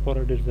هغه دپاره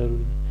ډېر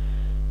ضروري دی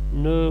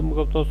نو موږ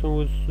تاسو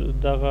اوس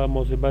دغه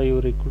محاسبه یو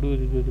کړو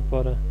د دې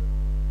دپاره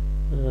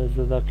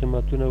زه دا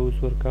قیمتونه اوس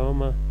ورکوم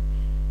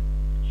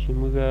چې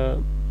موږ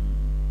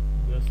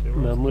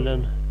معمولا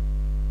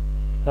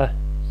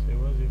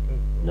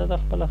نه دا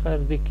خپله خیر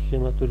دې کې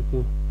قیمت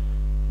ورکړو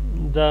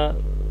دا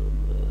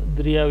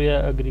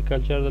 3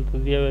 اګریکلچر دلته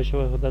 3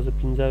 شوی خو دا زه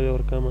 15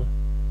 ورکوم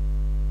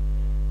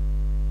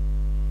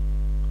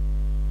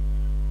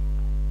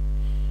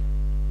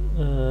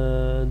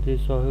دې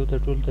ساحو ته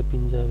ټول ته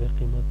 15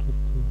 قیمت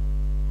ورکړو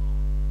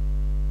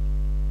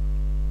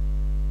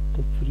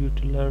ته فروټ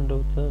لانډ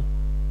او ته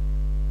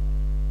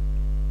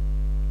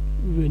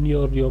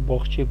وینیارد یا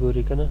باغچې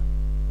پورې که نه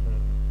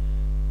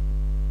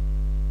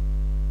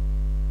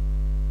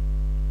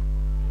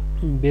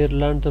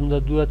بیرلند هم د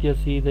 2 اتیا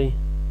صحیح دی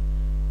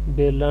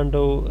بیرلند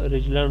او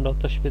ریجلند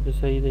 8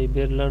 صحیح دی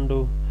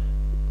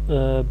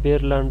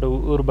بیرلند او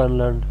اوربن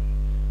لند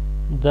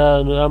دا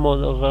اما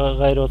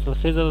غیر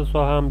حاصلخیزه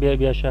ساحه هم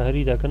بیا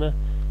شهري ده که نه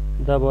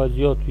دا باید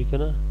زیات وي که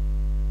نه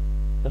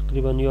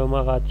تقریبا یا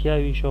همغه اتیا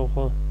وي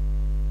شاوخوا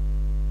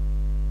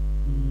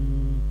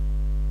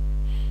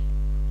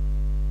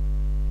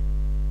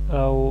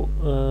او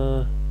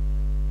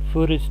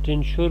فورست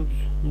انشورز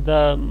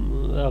دا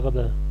هغه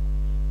ده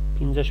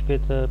 15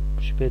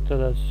 شپېته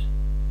داسې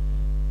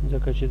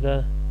ځکه چې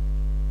دا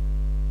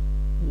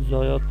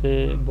ضایعات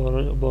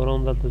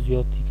باران دلته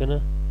زیات دي که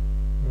نه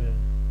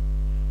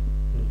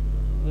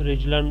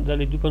ریجلند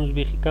دلی 250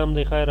 بیخی کم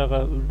دی خیر هغه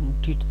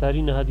ټیټ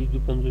ترین حدی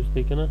 250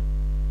 دی که نه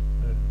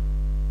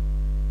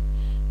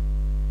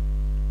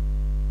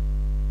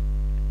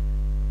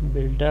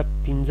بلډاپ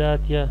 15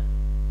 اتیا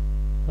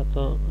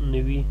حتی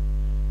 90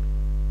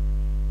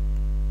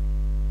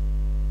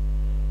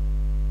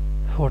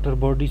 واټر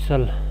باډي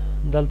سل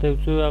دلته یو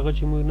څو هغه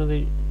چې موږ نه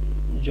دی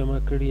جمع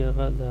کړي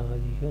هغه د هغه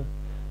دي ښه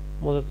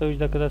ما درته وایي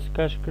چې دا که داسې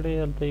کش کړی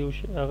هلته یو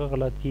هغه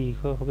غلط کېږي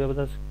ښه خو بیا به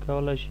داسې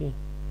کولی شي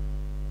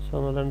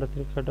سمه لنډه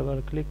طریقه ډبل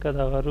کلیک که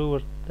دغه رو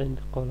ورته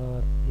انتقالوه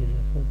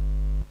دیده ښه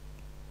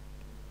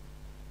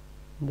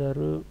دا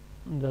رو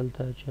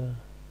دلته اچوه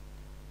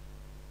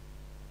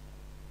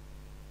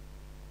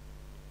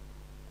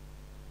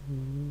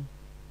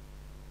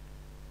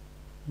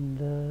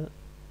دا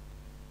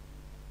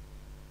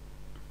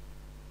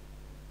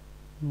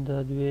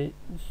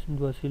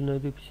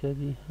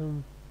 2.92%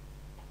 هم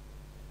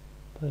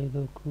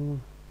پیدا کو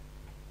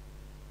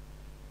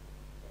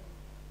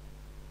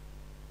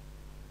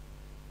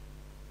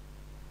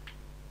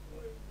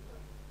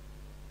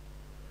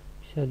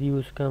فیصدی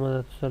اوس کمه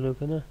ده تسلو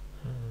که نه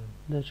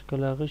دا چې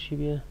کله هغه شي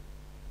بیا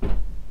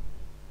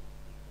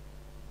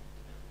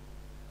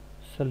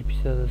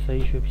 100%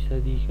 صحیح شو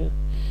فیصدي ښه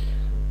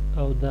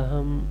او دا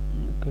هم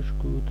کش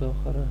کو تا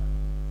آخره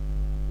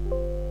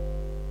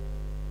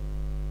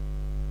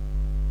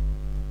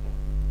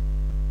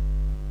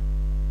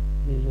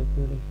دیزا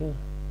پیره که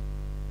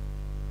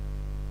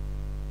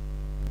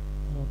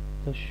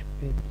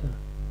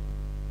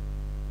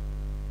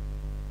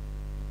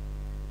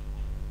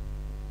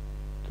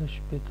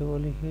 8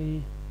 والی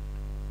خیلی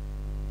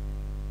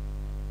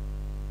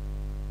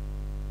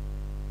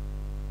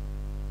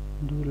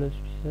 12%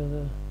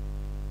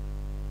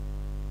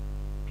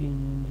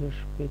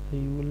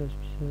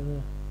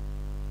 15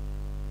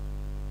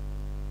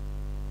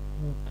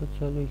 to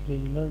cały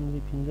Ridgeland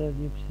i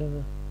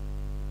 50%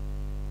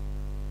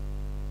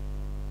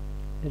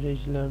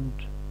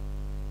 Ridgeland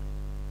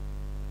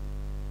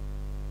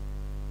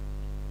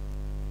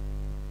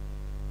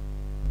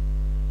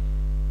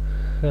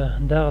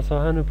دغه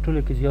ساحه نو په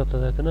ټوله کې زیاته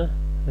ده که نه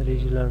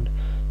ریجلند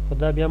خو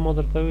دا بیا ما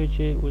درته ووایي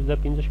چې اوس دا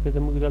 15 شپېته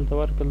موږ دلته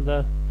ورکړل دا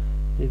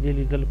د دې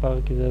لیدل په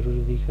هغه کې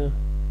ضروري دي ښه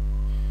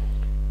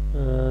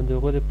د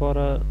هغو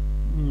دپاره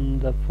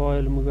د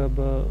فایل موږ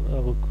به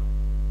هغه کړو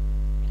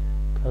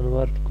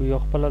کنورټ کړو یا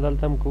خپله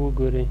دلته هم که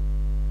وګورئ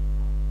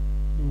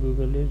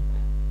ګوګل ایرت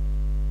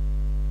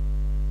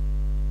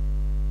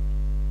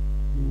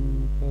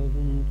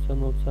څه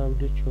ناڅه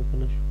اپډیټ شوه که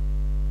نه شو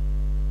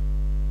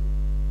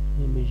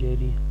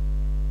ایمیجري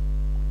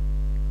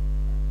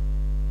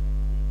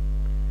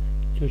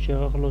څو چې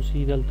هغه خلاصي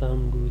دلته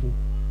هم ګورو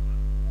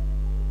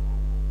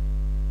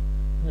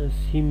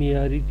سیمې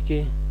یارید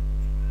کې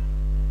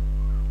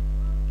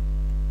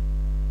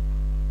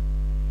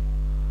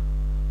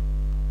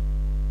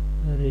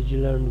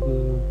ریجلند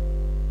ګورو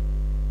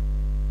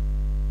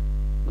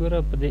ګوره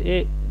په دې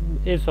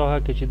ای ساحه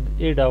کې چې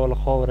ای ډول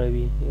خاوره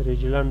وي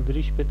ریجلند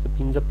 3 شپېته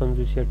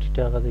 55 یا ټیټ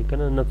هغه دی که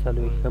نه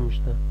 9 کم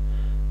شته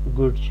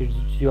ګوډ چې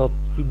زیات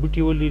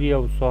بوټي ولري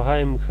او ساحه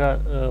هم ښه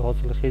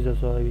حاصلخیزه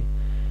ساحه وي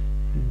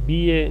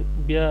بی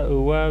بیا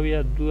اوه اویا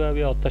دوه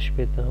اویا اته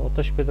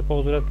شپېته په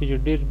هغه صورت کې چې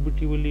ډېر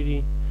بوټي ولري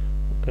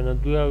که نه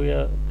دوه اویا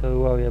تر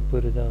اوه اویا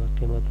پورې دغه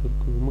قیمت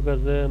ورکوو موږ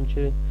زه یم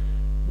چې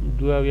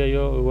دوه اویا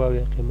یا اوه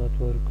اویا قیمت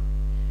ورکړو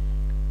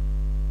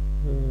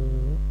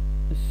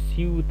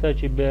سیو ته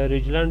چې بیا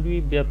ریجلند وي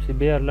بیا پسې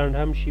بیرلند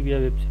هم شي بیا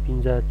پسې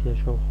پنځه اتیا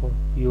شاوخوا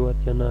یو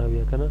اتیا نه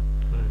اویا که نه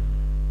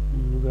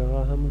موږ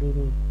هغه هم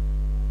لرو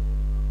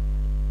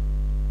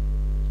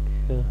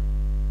ښه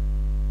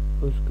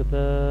اوس که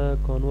دا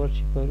کانور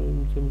چې پرون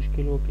څه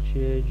مشکل وکړي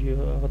چې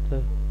هغه ته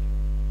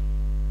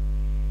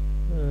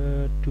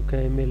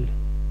ټوکایمل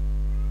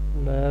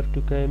لایر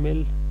ټوکایمل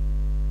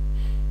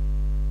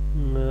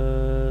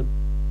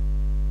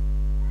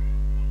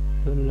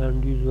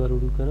لانډیوز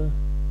وروړو که نه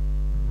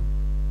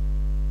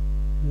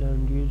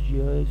لانډیوز جی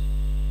ایس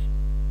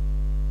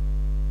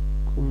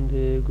کوم د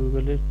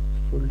ګوګل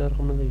فولډر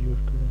خو نه دی جوړ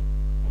کړی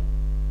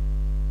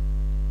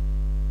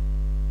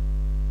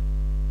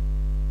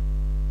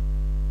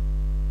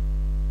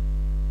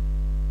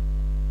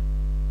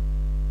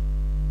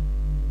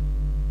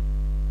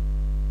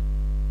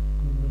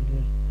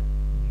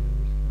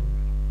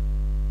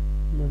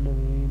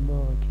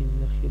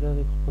ذخیره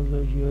دی په خپل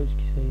ځای جی ایس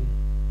کې صحیح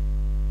دی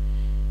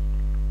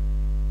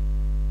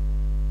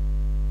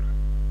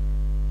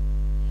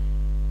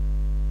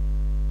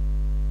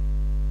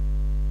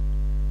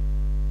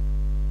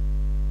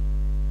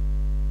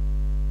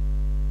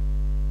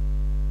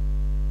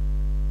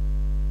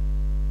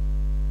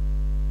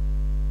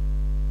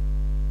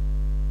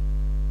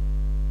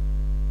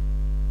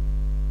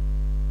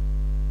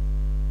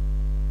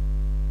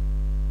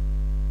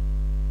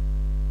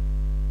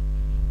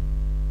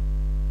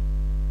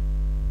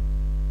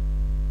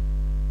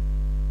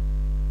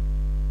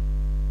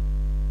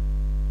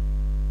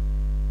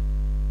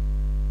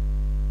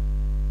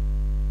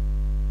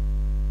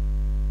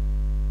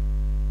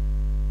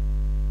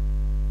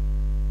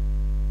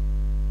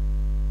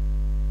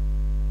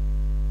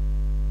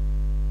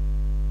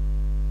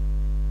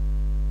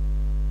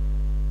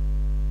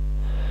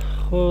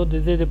خو د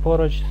دې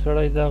دپاره چې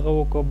سړی دغه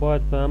وکړو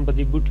باید هم په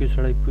دې بوټیو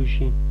سړی پوه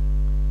شي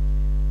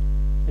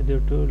د دې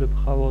ټولو په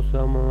خواصو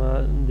هم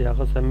د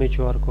هغه څه میچ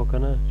ورکړو که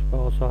نه چې په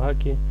هغه ساحه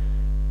کې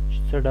چې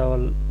څه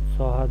ډول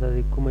ساحه ده د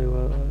کومه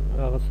یوه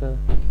هغه څه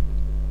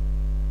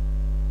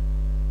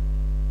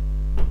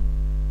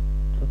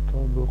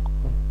تطابق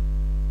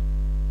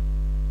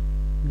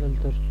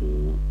دلته څو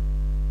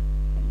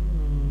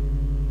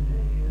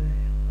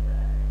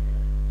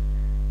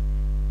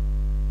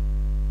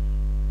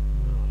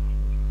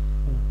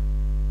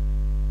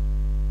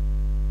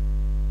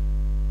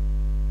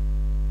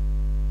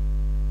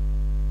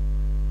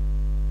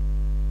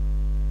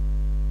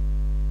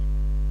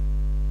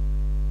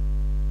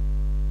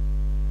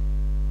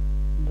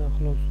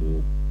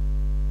خلاصو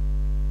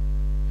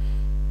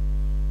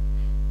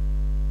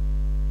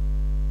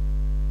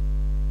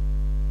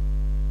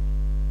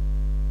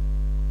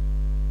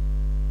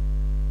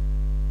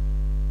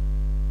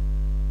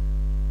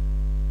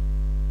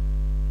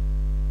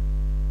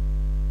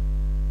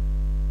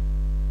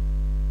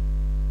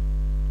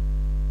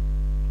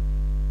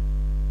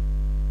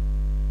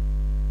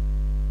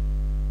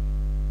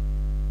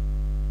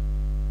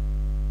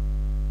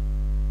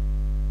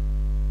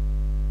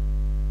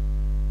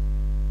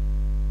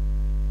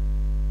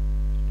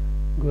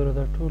ګوره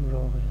دا ټول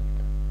راغی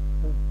هلته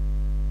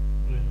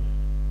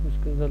اوس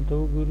که دلته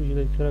وګورو چې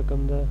دا څه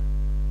رقم ده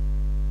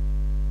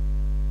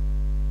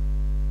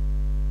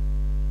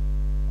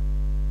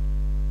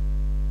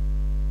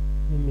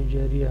مې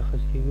جاري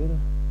اخیستې ګوره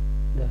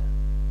ده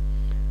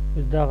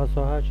اوس دغه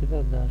ساحه چې ده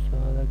دا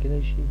ساحه دا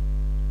کیدای شي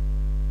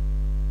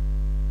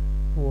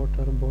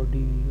واټر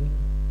باډي وي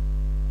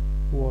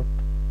ګوره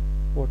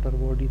واټر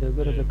باډي ده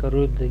ګوره لکه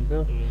رود دی که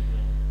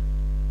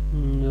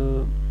نو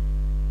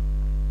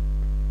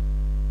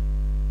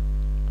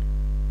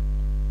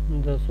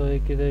دا ساحه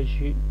کیدای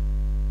شي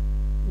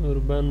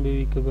اوربان به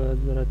وي که به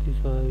زراعتي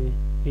ساحه وي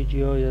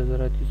اجیا یا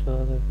زراعتي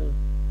ساحه ده که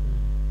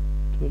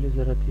ټولې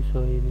زراعتي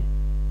ساحې دي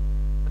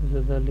که زه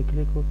دا لیک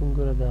وکړم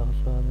ګوره دغه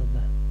ساحه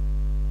ده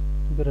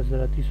ګوره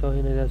زراعتي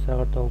ساحې نه داسې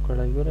هغه تاو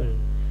کړی ګوره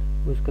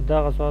اوس که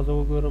دغه ساحه زه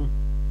وګورم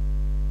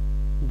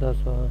دا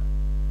ساحه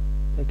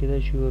دا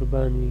کیدای شي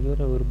اوربان وي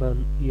ګوره اوربان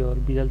یا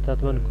اوربي دلته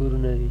حتما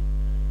کورونه دي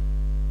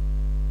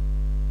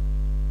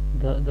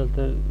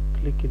دلته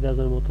کلیک کې دا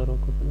ځل موته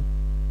راکړو که نه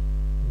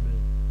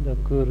دا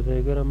کور دی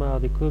ګوره ما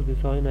د کور د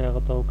ساحې نه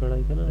هغه تاو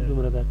کړی که نه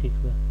دومره دقیق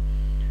ده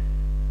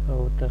او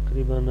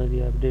تقریبا د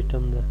اپډیټ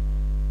هم ده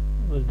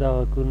اوس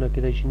دغه کورونه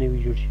کیدای شي نوي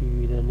جوړ شوي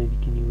وي دا نه دي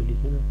کې نیولي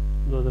که نه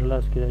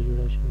 2010 کې دا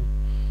جوړه شوې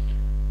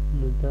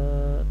نو دا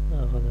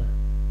هغه ده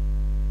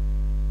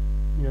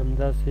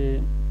همداسې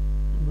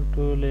به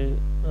ټولې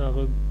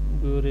هغه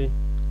ګورې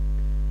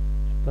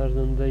چې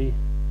فرزندی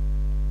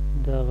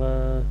دغه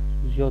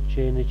زیات چې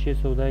NHS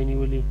او دا یې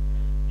نیولي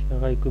چې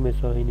هغه یې کومې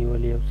ساحې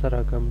نیولي او څه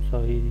رقم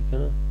ساحې دي که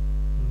نه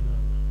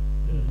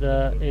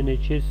دا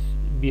NHS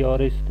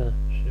BRS ده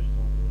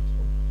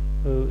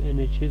او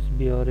NHS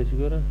BRS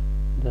ګوره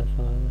دا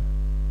ساحه ده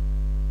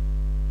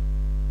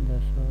دا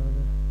ساحه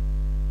ده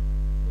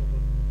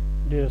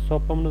ډېره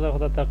صاف هم نه ده خو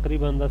دا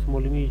تقریبا داسې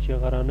معلومیږي چې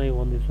غرنۍ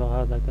غوندې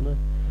ساحه ده که نه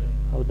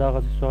او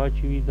دغسې ساحه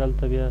چې وي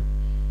دلته بیا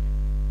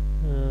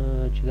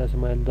چې داسې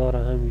مایلداره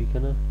هم وي که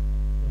نه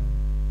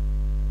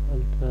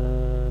هلته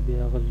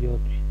بیا هغه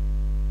زیات وي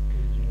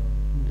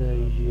د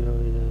ایجیا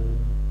وي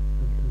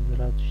دلته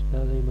زراعت شته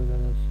دی مګر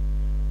داسې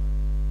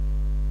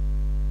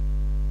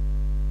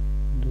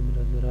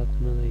دومره زراعت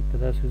نه دی که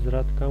داسې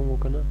زراعت کم و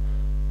که نه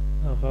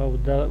هغه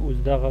اوس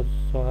دغه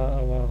ساحه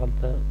او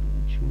هغلته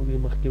چې موږ یې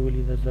مخکې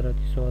ولیده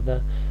زراعتي ساحه ده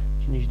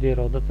چې نږدې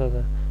رادته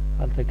ده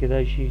هلته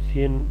کیدای شي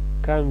سین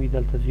کم وي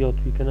دلته زیات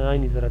وي که نه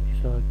عین زراعتي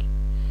ساحه کې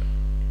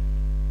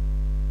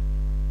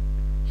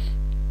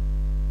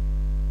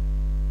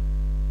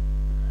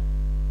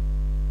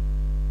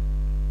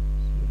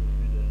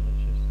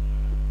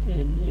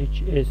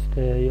NHS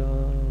ته یا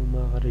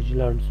هماغه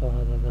ریجلند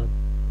ساحه ده دا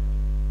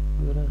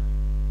ګوره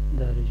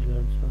دا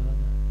ریجلند ساحه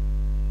ده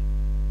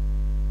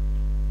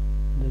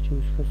دا چې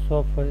اوس ښه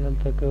صاف وي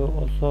هلته که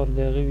آثار د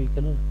هغې وي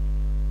که نه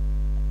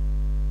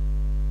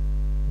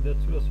دا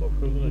څومره صاف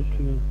کړلی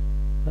شي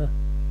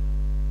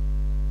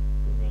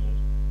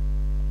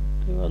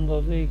یو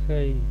اندازه یې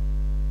ښایي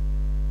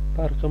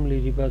فرق هم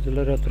لري بعضې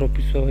لرې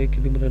اطرافي ساحې کې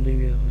دومره نه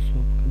وي هغه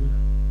صاف که نه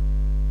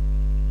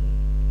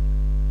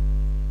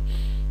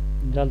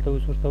دلته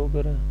اوس ورته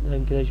وګوره دا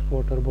هم کېدای شي په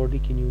واټر باډي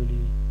کې نیولي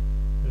وي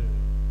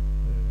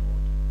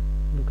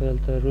لکه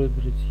دلته رود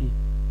راځي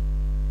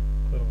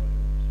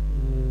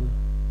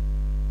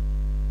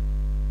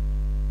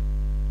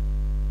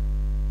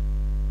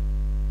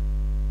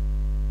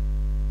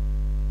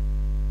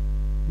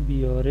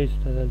BRS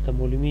ته دلته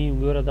معلومېږي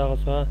ګوره دغه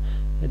ساحه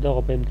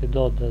دغه په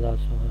امتداد ده دا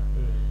ساحه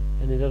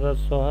یعنې دا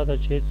داسې ساحه ده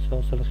چې هېڅ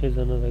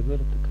حاصلخیزه نه ده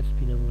ګوره تکه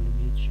سپینه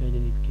معلومېږي هېڅ شی نه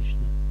دي پکې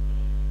شته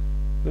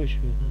پوه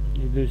شوې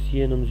د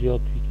سین هم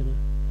زیات وي که نه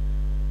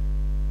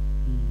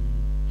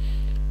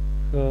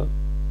ښه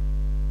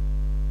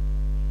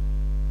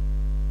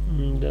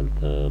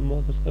دلته ما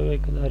درته ووایي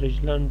که دا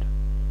ریجلند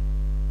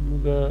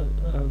موږ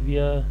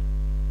اویا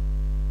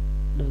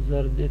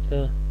نظر دې ته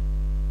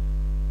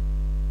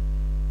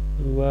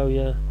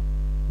اویا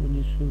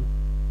ونیسو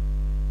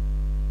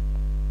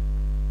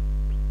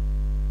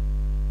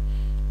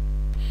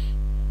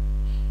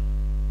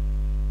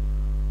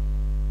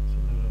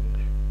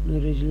نو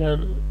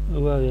ریجلند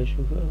اویا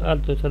شو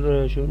هلته څلور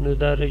اویا شو نو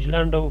دا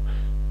ریجلند او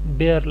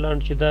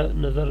بیرلند چې دا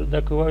نظر دا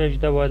که اویا شي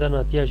دا باید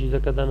اتیا شي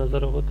ځکه دا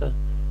نظر هغو ته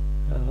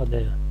هغه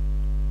دی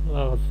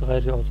هغه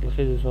غیر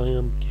حاصلخیزې ساحې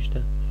هم پکې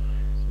شته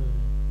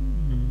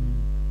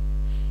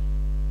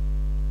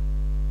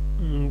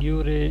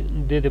ګورې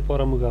دې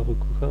دپاره موږ هغه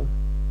کړو ښه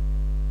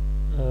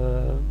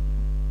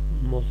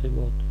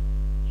محاسبات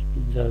چې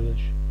پنځه اویا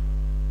شو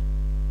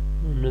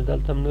نو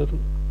دلته هم نور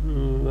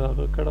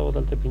هغه کړه وه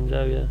دلته پنځه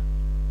اویا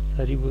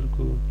ضریب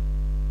ورکړو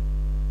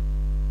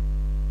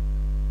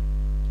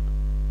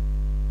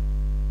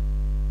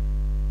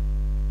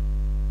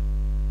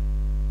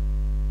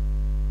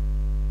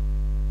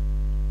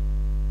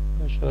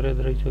اشاریه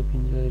درې سوه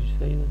پنځه دېرش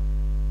صحیح ده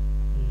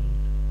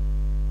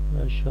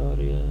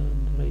اشاریه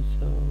درې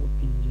سوه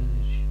پنځه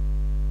دېرش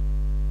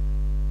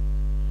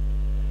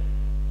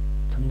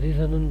همدې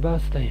ته نن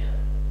بس دی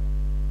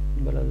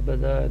بله به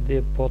د دې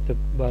پاتې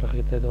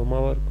برخې ته ادامه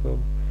ورکړو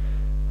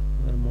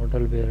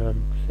موډل به یې رن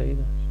کړو صحیح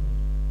ده